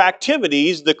steps or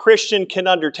activities the Christian can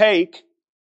undertake.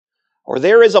 Or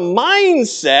there is a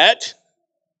mindset.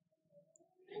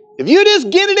 If you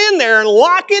just get it in there and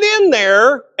lock it in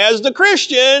there as the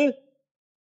Christian,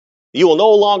 you will no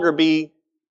longer be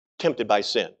tempted by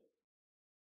sin.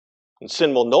 And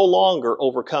sin will no longer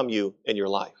overcome you in your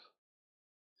life.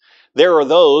 There are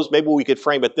those, maybe we could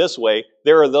frame it this way,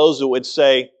 there are those who would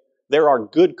say, there are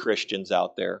good Christians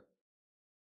out there,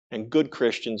 and good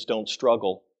Christians don't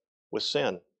struggle with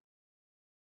sin.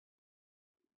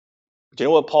 Do you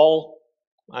know what Paul,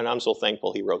 and I'm so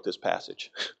thankful he wrote this passage.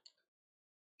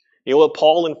 You know what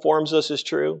Paul informs us is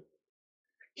true?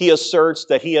 He asserts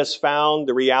that he has found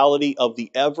the reality of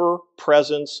the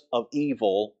ever-presence of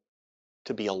evil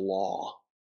to be a law,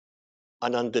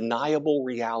 an undeniable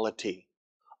reality,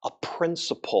 a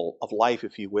principle of life,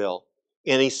 if you will.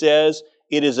 And he says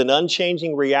it is an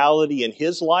unchanging reality in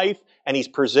his life, and he's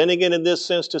presenting it in this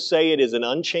sense to say it is an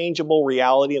unchangeable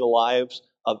reality in the lives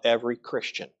of every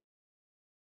Christian.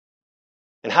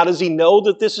 And how does he know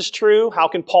that this is true? How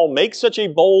can Paul make such a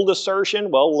bold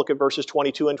assertion? Well, look at verses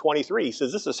 22 and 23. He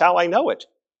says, this is how I know it.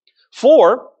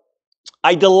 For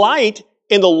I delight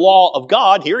in the law of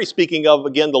God. Here he's speaking of,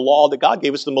 again, the law that God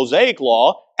gave us, the Mosaic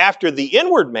law, after the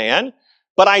inward man.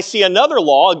 But I see another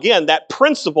law, again, that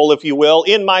principle, if you will,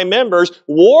 in my members,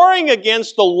 warring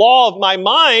against the law of my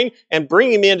mind and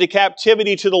bringing me into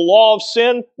captivity to the law of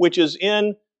sin, which is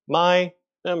in my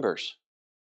members.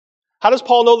 How does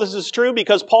Paul know this is true?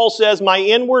 Because Paul says, my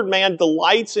inward man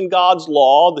delights in God's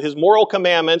law, his moral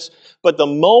commandments, but the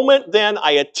moment then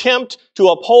I attempt to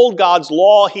uphold God's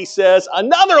law, he says,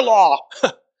 another law,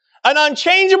 an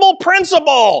unchangeable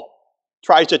principle,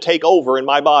 tries to take over in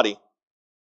my body.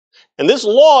 And this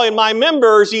law in my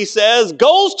members, he says,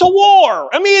 goes to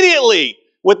war immediately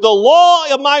with the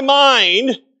law of my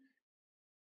mind.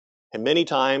 And many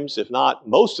times, if not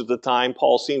most of the time,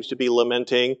 Paul seems to be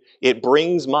lamenting, it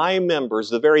brings my members,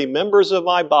 the very members of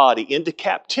my body, into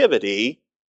captivity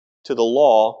to the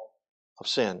law of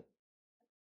sin.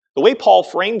 The way Paul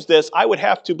frames this, I would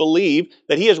have to believe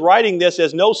that he is writing this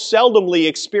as no seldomly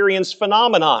experienced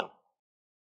phenomenon.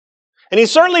 And he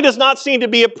certainly does not seem to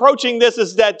be approaching this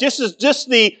as that this is just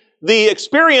the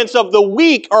experience of the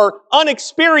weak or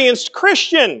unexperienced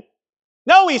Christian.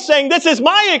 No, he's saying this is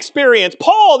my experience.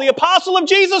 Paul, the apostle of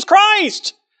Jesus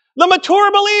Christ, the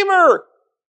mature believer.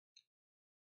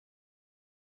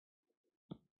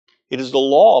 It is the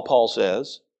law, Paul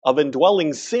says, of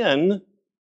indwelling sin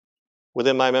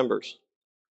within my members.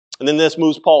 And then this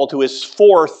moves Paul to his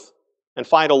fourth and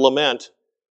final lament,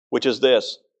 which is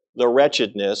this, the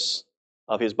wretchedness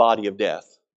of his body of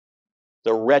death.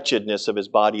 the wretchedness of his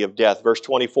body of death. Verse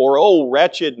 24, "O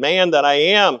wretched man that I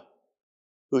am,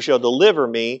 who shall deliver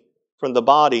me from the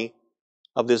body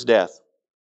of this death?"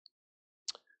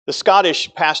 The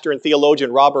Scottish pastor and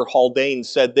theologian Robert Haldane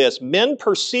said this: "Men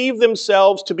perceive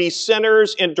themselves to be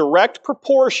sinners in direct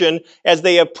proportion as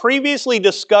they have previously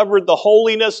discovered the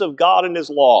holiness of God and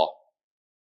His law."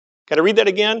 Can I read that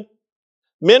again?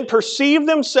 Men perceive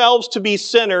themselves to be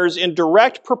sinners in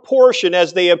direct proportion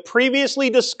as they have previously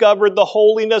discovered the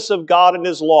holiness of God and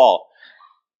His law.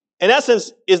 In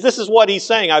essence, this is what he's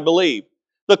saying, I believe.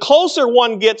 The closer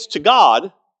one gets to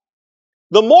God,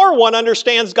 the more one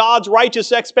understands God's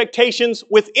righteous expectations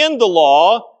within the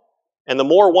law, and the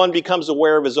more one becomes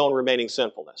aware of his own remaining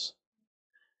sinfulness.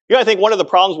 You know, I think one of the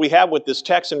problems we have with this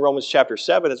text in Romans chapter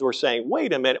 7 is we're saying,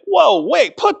 wait a minute, whoa,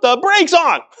 wait, put the brakes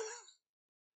on.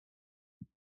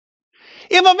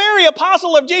 If a very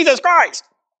apostle of Jesus Christ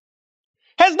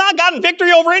has not gotten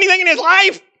victory over anything in his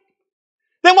life,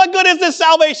 then what good is this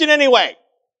salvation anyway?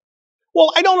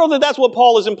 Well, I don't know that that's what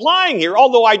Paul is implying here,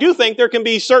 although I do think there can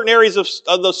be certain areas of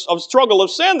struggle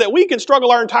of sin that we can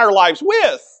struggle our entire lives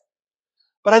with.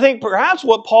 But I think perhaps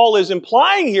what Paul is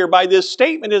implying here by this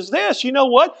statement is this: you know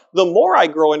what? The more I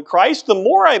grow in Christ, the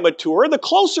more I mature, the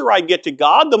closer I get to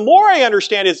God, the more I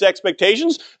understand His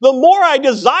expectations, the more I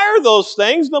desire those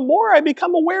things, the more I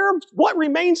become aware of what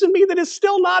remains in me that is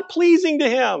still not pleasing to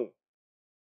Him.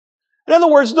 In other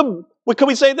words, could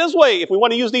we say it this way, if we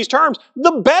want to use these terms,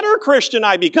 the better Christian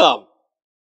I become,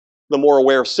 the more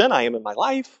aware of sin I am in my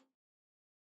life.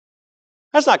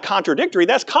 That's not contradictory,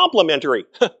 that's complementary.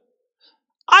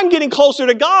 I'm getting closer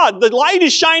to God. The light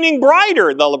is shining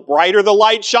brighter. The brighter the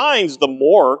light shines, the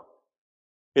more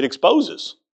it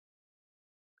exposes.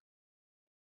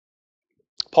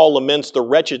 Paul laments the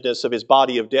wretchedness of his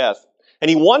body of death. And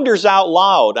he wonders out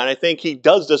loud, and I think he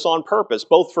does this on purpose,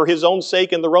 both for his own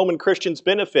sake and the Roman Christians'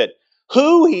 benefit.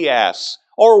 Who, he asks,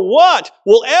 or what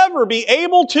will ever be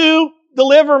able to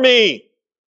deliver me?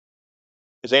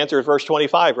 His answer is verse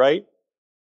 25, right?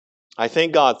 I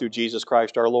thank God through Jesus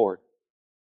Christ our Lord.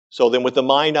 So then with the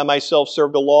mind I myself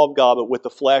serve the law of God, but with the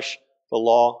flesh the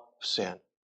law of sin.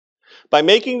 By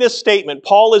making this statement,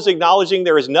 Paul is acknowledging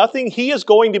there is nothing he is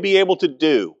going to be able to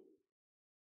do,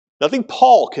 nothing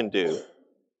Paul can do,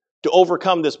 to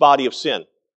overcome this body of sin.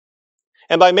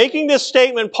 And by making this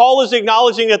statement, Paul is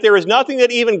acknowledging that there is nothing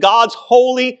that even God's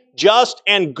holy, just,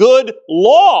 and good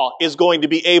law is going to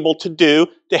be able to do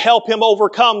to help him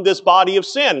overcome this body of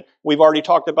sin. We've already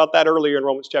talked about that earlier in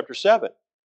Romans chapter 7.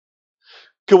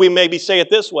 Could we maybe say it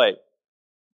this way?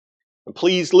 And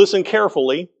please listen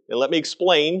carefully and let me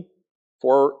explain,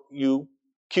 for you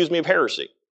accuse me of heresy.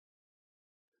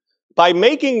 By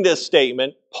making this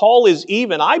statement, Paul is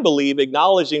even, I believe,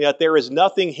 acknowledging that there is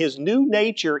nothing his new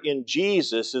nature in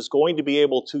Jesus is going to be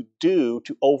able to do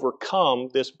to overcome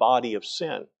this body of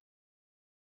sin.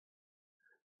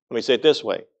 Let me say it this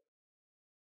way.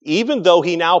 Even though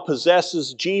he now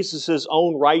possesses Jesus'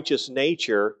 own righteous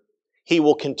nature, he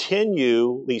will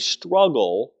continually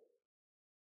struggle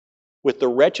with the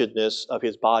wretchedness of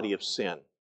his body of sin.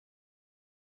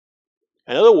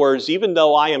 In other words, even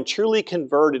though I am truly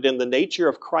converted and the nature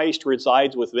of Christ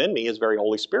resides within me, His very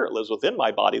Holy Spirit lives within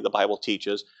my body, the Bible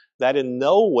teaches, that in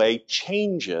no way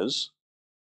changes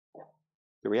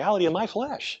the reality of my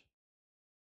flesh.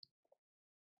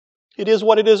 It is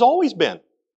what it has always been.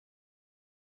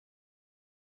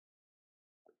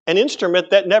 An instrument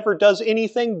that never does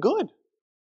anything good.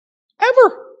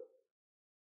 Ever.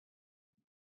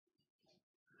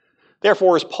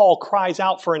 Therefore, as Paul cries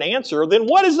out for an answer, then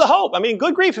what is the hope? I mean,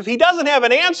 good grief, if he doesn't have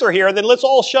an answer here, then let's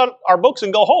all shut our books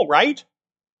and go home, right?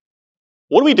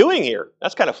 What are we doing here?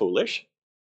 That's kind of foolish.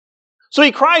 So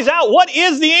he cries out, what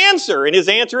is the answer? And his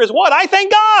answer is what? I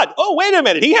thank God. Oh, wait a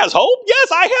minute, he has hope?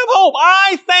 Yes, I have hope.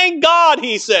 I thank God,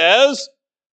 he says,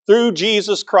 through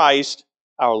Jesus Christ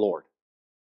our Lord.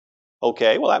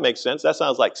 Okay, well, that makes sense. That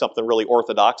sounds like something really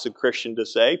orthodox and Christian to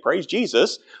say. Praise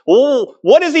Jesus. Well,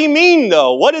 what does he mean,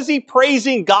 though? What is he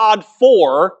praising God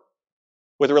for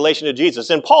with relation to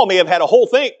Jesus? And Paul may have had a whole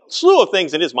slew of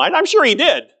things in his mind. I'm sure he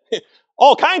did.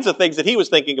 All kinds of things that he was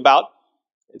thinking about.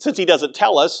 Since he doesn't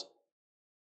tell us,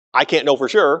 I can't know for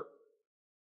sure.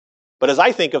 But as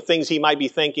I think of things he might be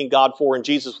thanking God for in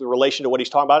Jesus with relation to what he's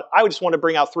talking about, I just want to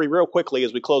bring out three real quickly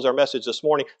as we close our message this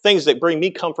morning. Things that bring me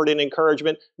comfort and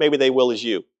encouragement. Maybe they will as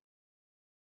you.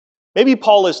 Maybe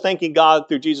Paul is thanking God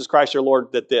through Jesus Christ our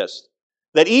Lord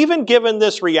that even given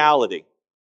this reality,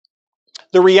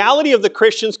 the reality of the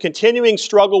Christian's continuing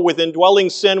struggle with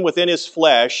indwelling sin within his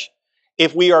flesh,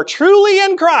 if we are truly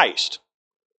in Christ,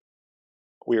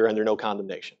 we are under no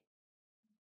condemnation.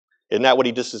 Isn't that what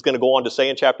he just is going to go on to say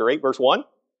in chapter 8, verse 1?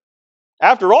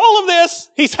 After all of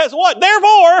this, he says what?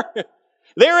 Therefore,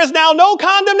 there is now no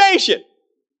condemnation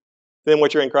than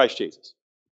which are in Christ Jesus.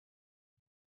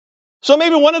 So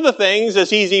maybe one of the things, as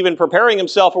he's even preparing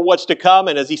himself for what's to come,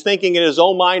 and as he's thinking in his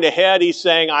own mind ahead, he's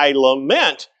saying, I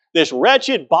lament this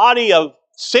wretched body of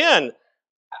sin.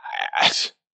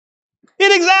 It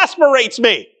exasperates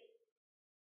me.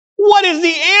 What is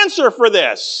the answer for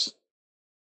this?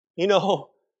 You know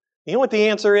what the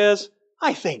answer is?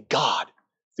 I thank God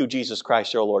through Jesus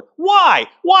Christ our Lord. Why?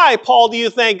 Why, Paul, do you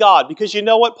thank God? Because you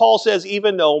know what Paul says?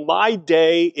 Even though my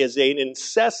day is an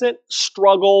incessant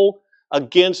struggle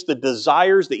against the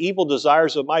desires, the evil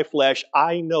desires of my flesh,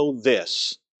 I know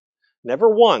this. Never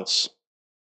once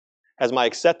has my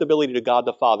acceptability to God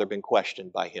the Father been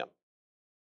questioned by Him.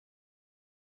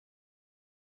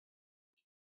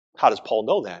 How does Paul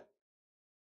know that?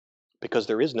 Because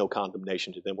there is no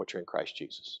condemnation to them which are in Christ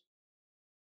Jesus.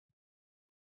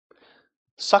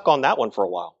 Suck on that one for a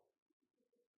while.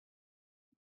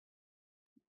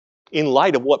 In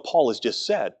light of what Paul has just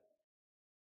said.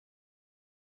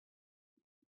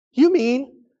 You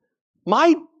mean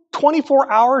my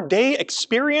 24-hour day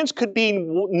experience could be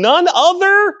none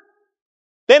other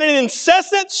than an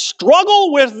incessant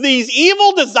struggle with these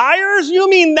evil desires? You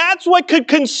mean that's what could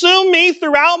consume me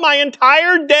throughout my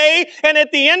entire day? And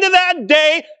at the end of that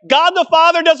day, God the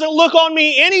Father doesn't look on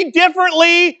me any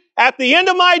differently at the end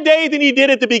of my day than He did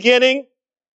at the beginning?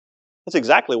 That's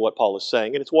exactly what Paul is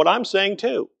saying, and it's what I'm saying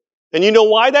too. And you know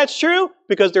why that's true?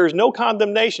 Because there is no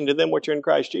condemnation to them which are in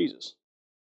Christ Jesus.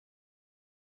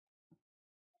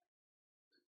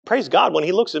 Praise God, when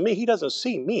He looks at me, He doesn't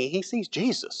see me, He sees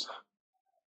Jesus.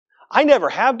 I never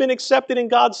have been accepted in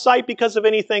God's sight because of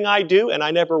anything I do, and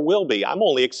I never will be. I'm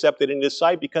only accepted in His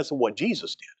sight because of what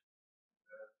Jesus did.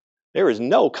 There is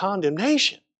no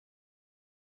condemnation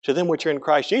to them which are in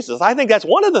Christ Jesus. I think that's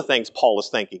one of the things Paul is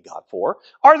thanking God for.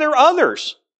 Are there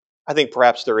others? I think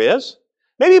perhaps there is.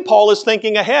 Maybe Paul is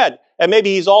thinking ahead, and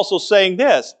maybe he's also saying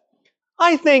this.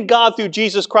 I thank God through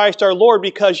Jesus Christ our Lord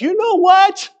because you know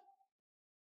what?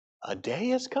 A day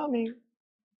is coming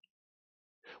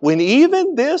when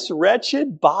even this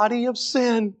wretched body of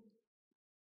sin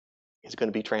is going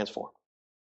to be transformed.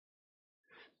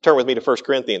 Turn with me to 1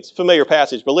 Corinthians. Familiar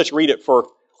passage, but let's read it for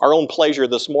our own pleasure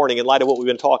this morning in light of what we've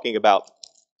been talking about.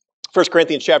 1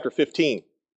 Corinthians chapter 15.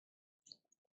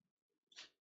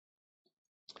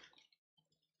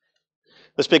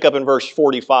 Let's pick up in verse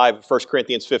 45 of 1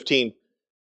 Corinthians 15.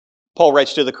 Paul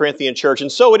writes to the Corinthian church,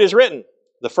 and so it is written,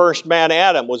 the first man,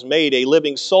 Adam, was made a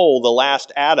living soul. The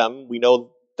last Adam, we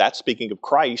know that speaking of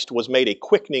Christ, was made a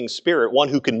quickening spirit, one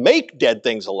who can make dead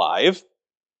things alive.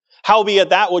 Howbeit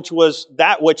that which was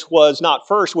not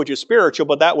first, which is spiritual,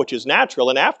 but that which is natural,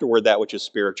 and afterward that which is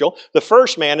spiritual. The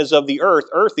first man is of the earth,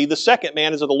 earthy. The second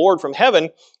man is of the Lord from heaven.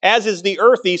 As is the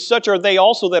earthy, such are they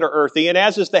also that are earthy. And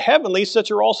as is the heavenly,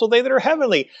 such are also they that are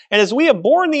heavenly. And as we have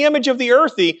borne the image of the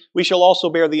earthy, we shall also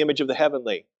bear the image of the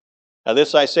heavenly. Now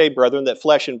this I say, brethren, that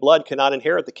flesh and blood cannot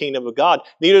inherit the kingdom of God,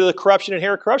 neither does the corruption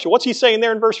inherit corruption. What's he saying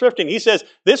there in verse 15? He says,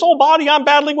 this old body I'm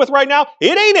battling with right now,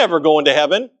 it ain't ever going to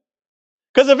heaven.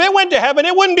 Because if it went to heaven,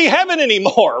 it wouldn't be heaven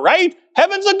anymore, right?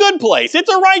 Heaven's a good place. It's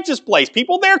a righteous place.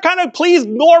 People there kind of please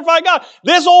and glorify God.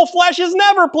 This old flesh is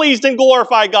never pleased and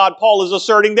glorify God, Paul is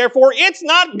asserting. Therefore, it's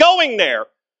not going there.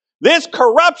 This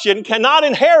corruption cannot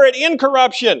inherit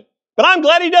incorruption. But I'm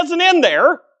glad he doesn't end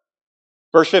there.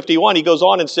 Verse 51, he goes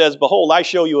on and says, behold, I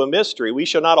show you a mystery. We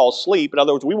shall not all sleep. In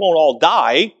other words, we won't all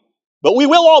die, but we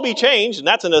will all be changed, and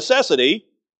that's a necessity.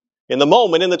 In the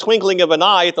moment, in the twinkling of an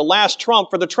eye, at the last trump,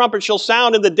 for the trumpet shall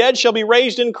sound, and the dead shall be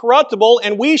raised incorruptible,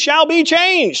 and we shall be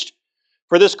changed.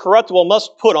 For this corruptible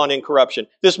must put on incorruption.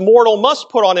 This mortal must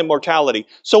put on immortality.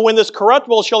 So when this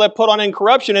corruptible shall have put on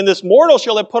incorruption, and this mortal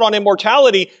shall have put on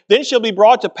immortality, then shall be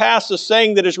brought to pass the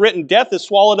saying that is written, death is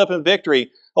swallowed up in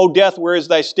victory. O death, where is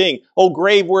thy sting? O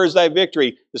grave, where is thy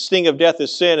victory? The sting of death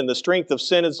is sin, and the strength of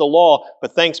sin is the law.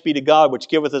 But thanks be to God, which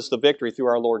giveth us the victory through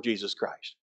our Lord Jesus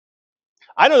Christ.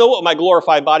 I don't know what my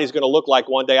glorified body is going to look like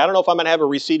one day. I don't know if I'm going to have a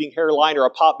receding hairline or a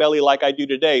pot belly like I do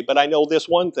today, but I know this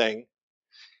one thing.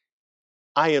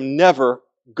 I am never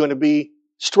going to be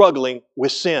struggling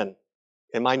with sin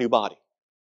in my new body.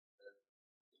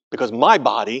 Because my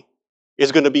body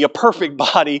is going to be a perfect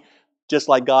body just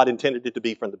like God intended it to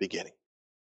be from the beginning.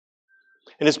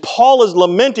 And as Paul is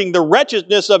lamenting the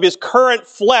wretchedness of his current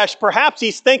flesh, perhaps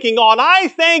he's thinking on, I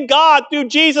thank God through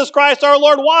Jesus Christ our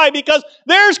Lord. Why? Because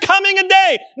there's coming a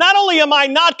day. Not only am I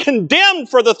not condemned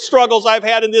for the struggles I've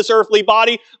had in this earthly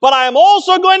body, but I am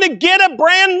also going to get a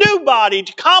brand new body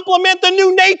to complement the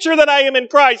new nature that I am in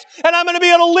Christ. And I'm going to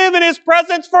be able to live in His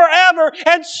presence forever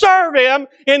and serve Him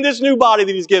in this new body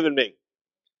that He's given me.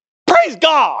 Praise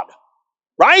God!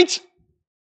 Right?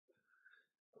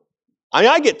 I mean,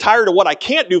 I get tired of what I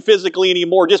can't do physically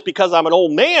anymore just because I'm an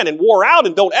old man and wore out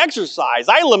and don't exercise.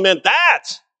 I lament that.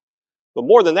 But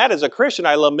more than that, as a Christian,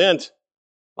 I lament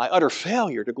my utter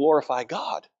failure to glorify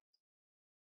God.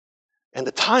 And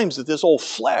the times that this old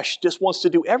flesh just wants to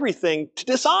do everything to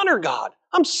dishonor God.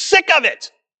 I'm sick of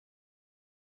it.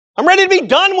 I'm ready to be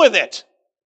done with it.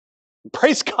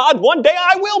 Praise God, one day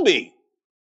I will be.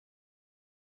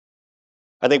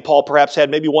 I think Paul perhaps had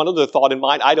maybe one other thought in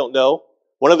mind. I don't know.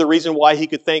 One of the reasons why he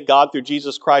could thank God through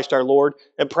Jesus Christ our Lord,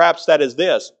 and perhaps that is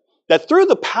this, that through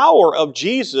the power of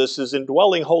Jesus'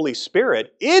 indwelling Holy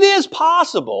Spirit, it is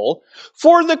possible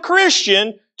for the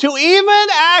Christian to even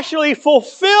actually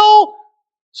fulfill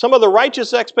some of the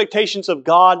righteous expectations of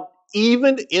God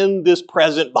even in this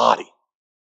present body.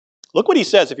 Look what he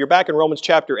says. If you're back in Romans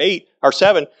chapter 8 or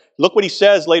 7, look what he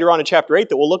says later on in chapter 8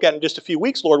 that we'll look at in just a few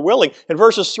weeks, Lord willing. In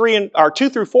verses 2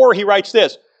 through 4, he writes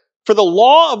this, For the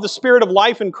law of the Spirit of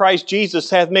life in Christ Jesus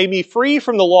hath made me free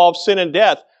from the law of sin and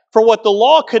death. For what the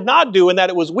law could not do in that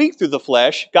it was weak through the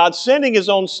flesh, God sending His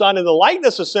own Son in the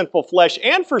likeness of sinful flesh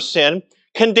and for sin,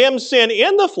 condemned sin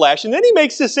in the flesh. And then he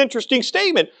makes this interesting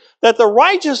statement, that the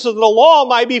righteousness of the law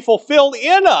might be fulfilled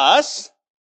in us,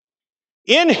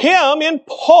 in Him, in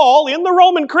Paul, in the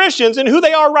Roman Christians, and who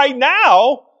they are right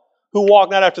now, who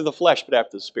walk not after the flesh, but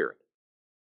after the Spirit.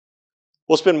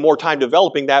 We'll spend more time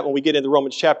developing that when we get into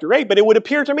Romans chapter 8, but it would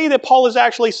appear to me that Paul is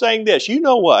actually saying this. You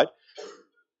know what?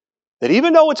 That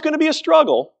even though it's going to be a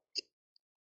struggle,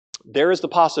 there is the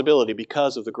possibility,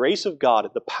 because of the grace of God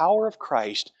and the power of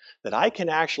Christ, that I can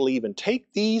actually even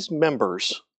take these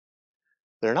members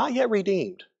that are not yet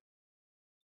redeemed,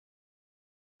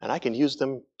 and I can use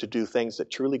them to do things that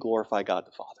truly glorify God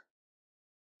the Father.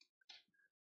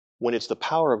 When it's the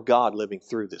power of God living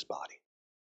through this body,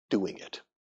 doing it.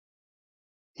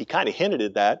 He kind of hinted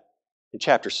at that in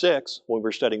chapter 6 when we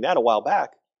were studying that a while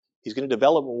back. He's going to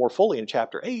develop it more fully in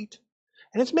chapter 8.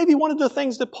 And it's maybe one of the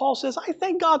things that Paul says, I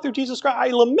thank God through Jesus Christ. I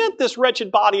lament this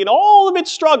wretched body and all of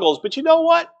its struggles. But you know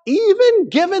what? Even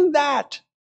given that,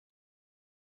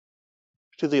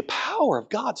 to the power of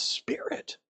God's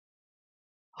Spirit,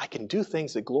 I can do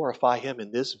things that glorify Him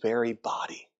in this very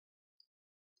body.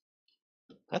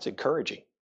 That's encouraging.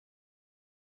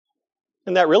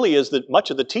 And that really is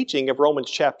much of the teaching of Romans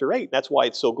chapter 8. That's why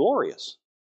it's so glorious.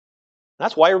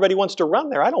 That's why everybody wants to run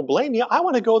there. I don't blame you. I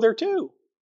want to go there too.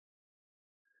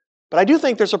 But I do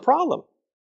think there's a problem.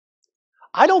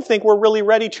 I don't think we're really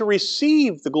ready to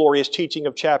receive the glorious teaching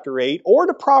of chapter 8 or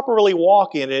to properly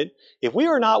walk in it if we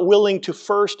are not willing to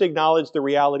first acknowledge the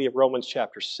reality of Romans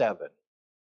chapter 7.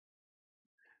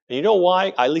 And you know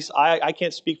why? At least I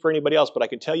can't speak for anybody else, but I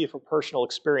can tell you from personal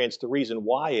experience the reason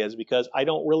why is because I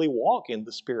don't really walk in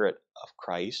the Spirit of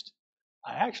Christ.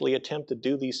 I actually attempt to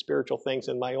do these spiritual things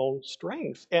in my own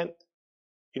strength. And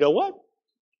you know what?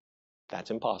 That's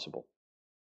impossible.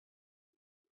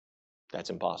 That's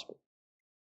impossible.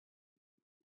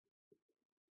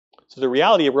 So the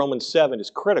reality of Romans 7 is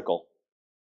critical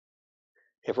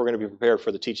if we're going to be prepared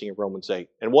for the teaching of Romans 8.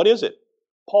 And what is it?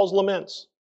 Paul's laments.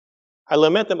 I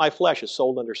lament that my flesh is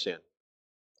sold under sin.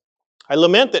 I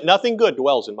lament that nothing good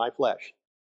dwells in my flesh.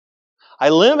 I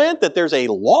lament that there's a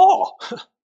law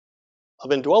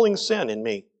of indwelling sin in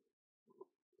me.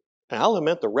 And I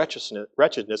lament the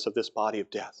wretchedness of this body of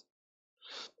death.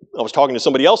 I was talking to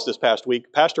somebody else this past week,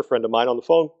 a pastor friend of mine on the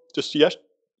phone just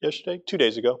yesterday, 2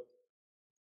 days ago.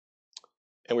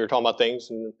 And we were talking about things,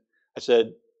 and he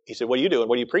said, what are you doing?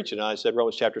 What are you preaching? And I said,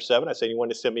 Romans chapter 7. I said, you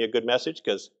want to send me a good message?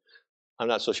 Because I'm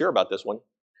not so sure about this one.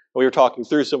 We were talking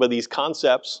through some of these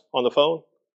concepts on the phone.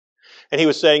 And he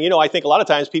was saying, I think a lot of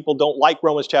times people don't like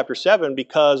Romans chapter 7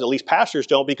 because, at least pastors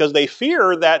don't, because they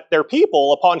fear that their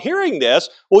people, upon hearing this,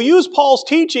 will use Paul's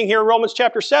teaching here in Romans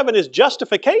chapter 7 as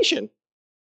justification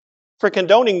for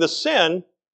condoning the sin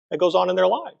that goes on in their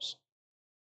lives.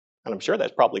 And I'm sure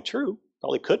that's probably true.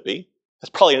 Probably could be.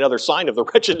 That's probably another sign of the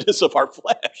wretchedness of our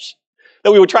flesh,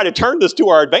 that we would try to turn this to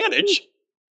our advantage.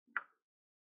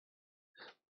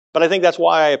 But I think that's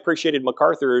why I appreciated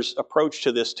MacArthur's approach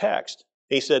to this text.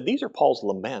 He said, these are Paul's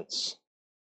laments.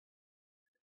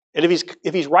 And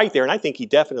if he's right there, and I think he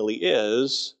definitely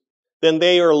is, then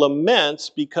they are laments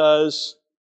because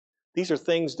These are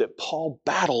things that Paul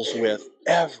battles with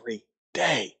every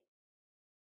day.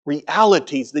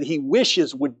 Realities that he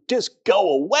wishes would just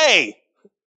go away.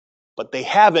 But they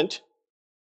haven't.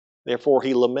 Therefore,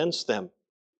 he laments them.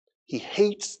 He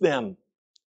hates them.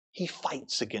 He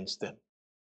fights against them.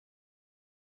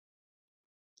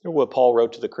 Remember what Paul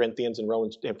wrote to the Corinthians in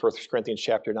 1 Corinthians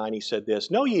chapter 9? He said this,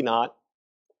 "Know ye not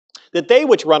that they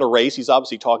which run a race," he's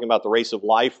obviously talking about the race of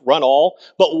life, "run all,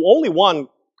 but only one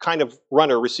kind of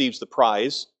runner receives the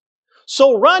prize.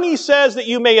 So run," he says, "that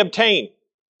you may obtain.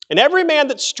 And every man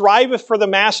that striveth for the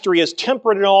mastery is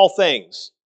temperate in all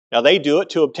things. Now they do it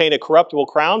to obtain a corruptible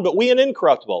crown, but we an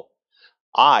incorruptible.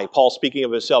 I," Paul speaking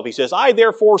of himself, he says, "I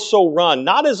therefore so run,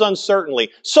 not as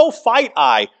uncertainly. So fight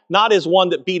I, not as one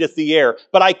that beateth the air.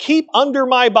 But I keep under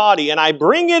my body, and I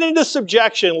bring it into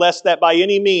subjection, lest that by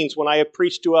any means, when I have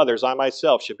preached to others, I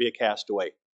myself should be a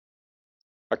castaway."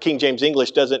 Our King James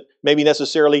English doesn't maybe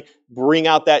necessarily bring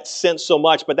out that sense so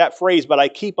much, but that phrase, "but I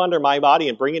keep under my body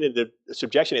and bring it into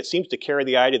subjection," it seems to carry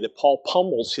the idea that Paul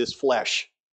pummels his flesh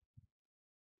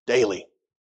daily.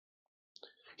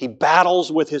 He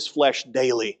battles with his flesh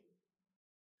daily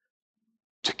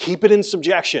to keep it in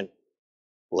subjection.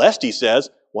 Lest, he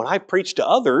says, when I preach to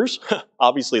others,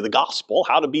 obviously the gospel,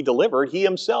 how to be delivered, he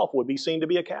himself would be seen to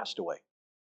be a castaway.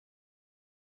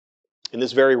 In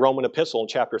this very Roman epistle in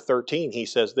chapter 13, he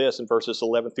says this in verses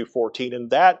 11 through 14, "And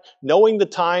that, knowing the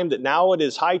time, that now it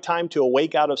is high time to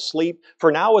awake out of sleep, for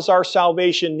now is our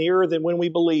salvation nearer than when we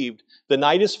believed. The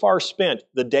night is far spent,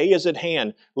 the day is at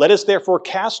hand. Let us therefore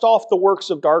cast off the works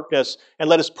of darkness, and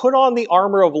let us put on the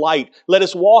armor of light. Let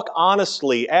us walk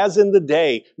honestly, as in the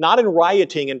day, not in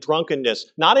rioting and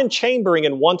drunkenness, not in chambering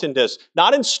and wantonness,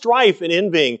 not in strife and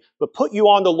envying, but put you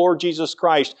on the Lord Jesus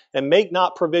Christ, and make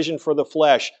not provision for the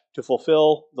flesh to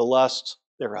fulfill the lusts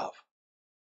thereof."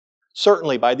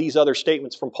 Certainly, by these other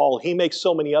statements from Paul, he makes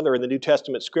so many other in the New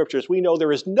Testament scriptures, we know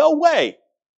there is no way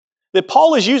that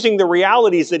Paul is using the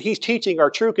realities that he's teaching are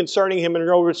true concerning him in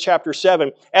Romans chapter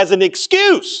 7 as an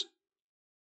excuse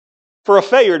for a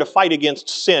failure to fight against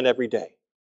sin every day.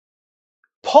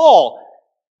 Paul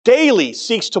daily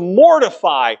seeks to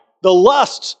mortify the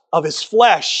lusts of his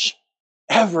flesh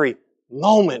every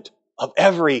moment of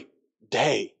every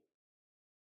day.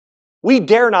 We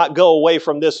dare not go away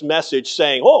from this message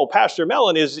saying, "Oh, Pastor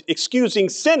Mellon is excusing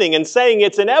sinning and saying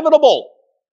it's inevitable.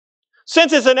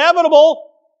 Since it's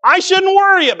inevitable, I shouldn't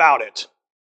worry about it."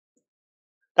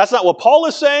 That's not what Paul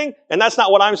is saying, and that's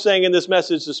not what I'm saying in this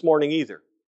message this morning either.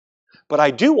 But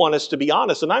I do want us to be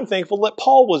honest, and I'm thankful that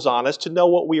Paul was honest to know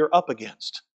what we are up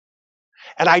against.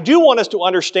 And I do want us to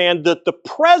understand that the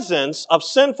presence of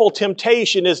sinful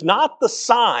temptation is not the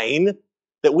sign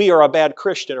that we are a bad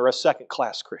Christian or a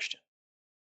second-class Christian.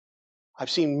 I've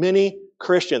seen many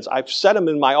Christians, I've set them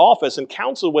in my office and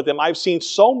counseled with them. I've seen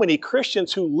so many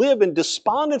Christians who live in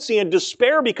despondency and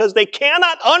despair because they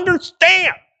cannot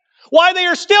understand why they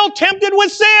are still tempted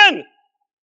with sin.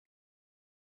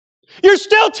 You're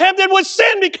still tempted with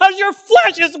sin because your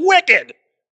flesh is wicked.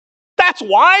 That's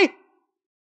why.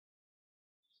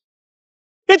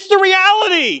 It's the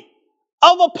reality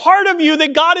of a part of you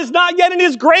that God is not yet in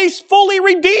His grace fully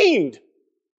redeemed.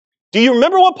 Do you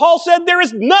remember what Paul said? There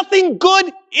is nothing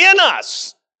good in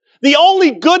us. The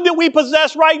only good that we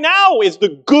possess right now is the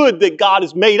good that God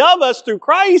has made of us through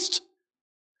Christ.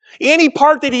 Any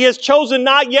part that He has chosen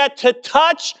not yet to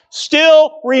touch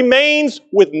still remains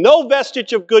with no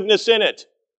vestige of goodness in it.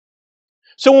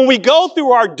 So when we go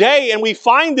through our day and we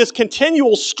find this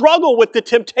continual struggle with the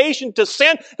temptation to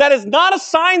sin, that is not a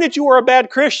sign that you are a bad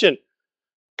Christian.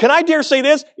 Can I dare say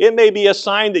this? It may be a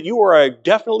sign that you are a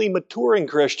definitely maturing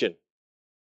Christian.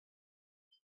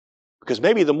 Because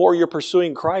maybe the more you're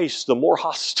pursuing Christ, the more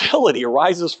hostility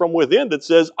arises from within that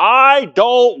says, "I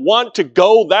don't want to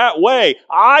go that way.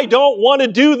 I don't want to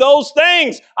do those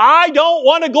things. I don't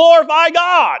want to glorify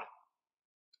God."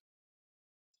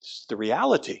 It's the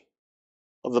reality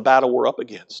of the battle we're up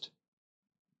against.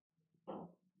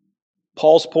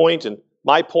 Paul's point and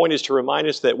my point is to remind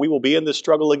us that we will be in this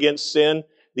struggle against sin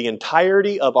the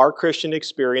entirety of our Christian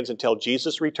experience until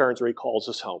Jesus returns or He calls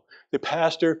us home. The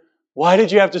pastor, why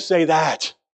did you have to say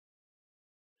that?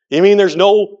 You mean there's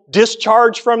no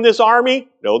discharge from this army?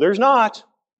 No, there's not.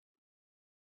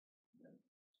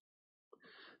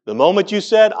 The moment you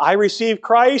said, "I received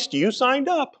Christ," you signed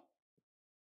up.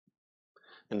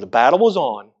 And the battle was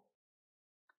on.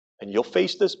 And you'll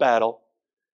face this battle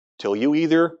till you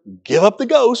either give up the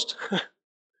ghost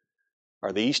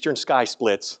or the eastern sky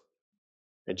splits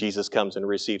and Jesus comes and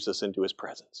receives us into His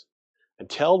presence.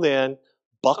 Until then,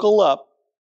 buckle up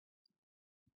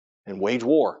and wage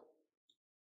war,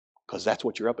 because that's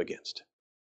what you're up against.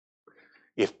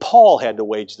 If Paul had to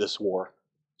wage this war,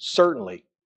 certainly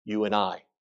you and I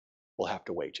will have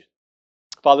to wage it.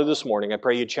 Father, this morning I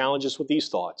pray you challenge us with these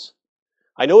thoughts.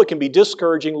 I know it can be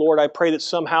discouraging, Lord. I pray that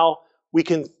somehow we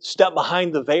can step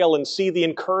behind the veil and see the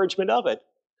encouragement of it.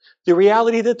 The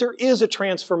reality that there is a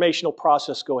transformational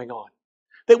process going on.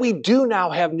 That we do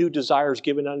now have new desires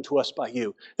given unto us by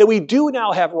you. That we do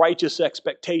now have righteous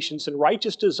expectations and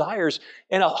righteous desires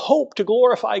and a hope to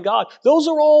glorify God. Those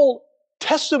are all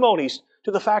testimonies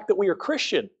to the fact that we are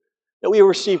Christian, that we have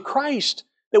received Christ,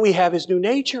 that we have His new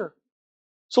nature.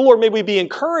 So Lord, may we be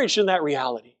encouraged in that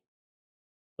reality.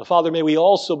 Now, Father, may we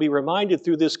also be reminded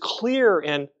through this clear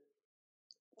and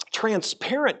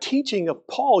transparent teaching of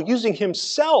Paul, using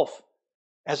himself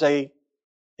as an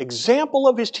example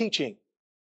of his teaching,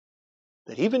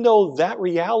 that even though that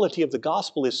reality of the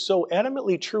gospel is so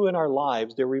adamantly true in our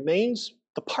lives, there remains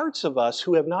the parts of us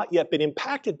who have not yet been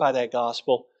impacted by that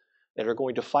gospel that are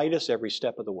going to fight us every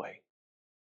step of the way.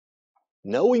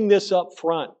 Knowing this up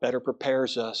front better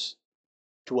prepares us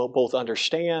to both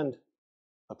understand,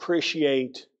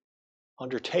 appreciate,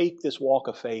 undertake this walk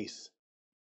of faith,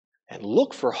 and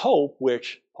look for hope,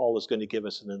 which Paul is going to give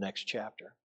us in the next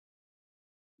chapter.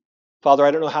 Father,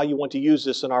 I don't know how you want to use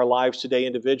this in our lives today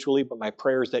individually, but my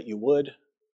prayer is that you would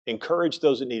encourage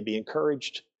those that need to be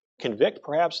encouraged, convict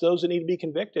perhaps those that need to be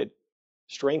convicted,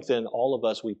 strengthen all of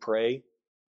us, we pray,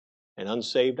 and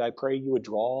unsaved, I pray you would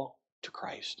draw to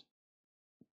Christ.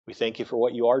 We thank you for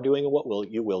what you are doing and what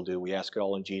you will do. We ask it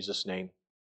all in Jesus' name.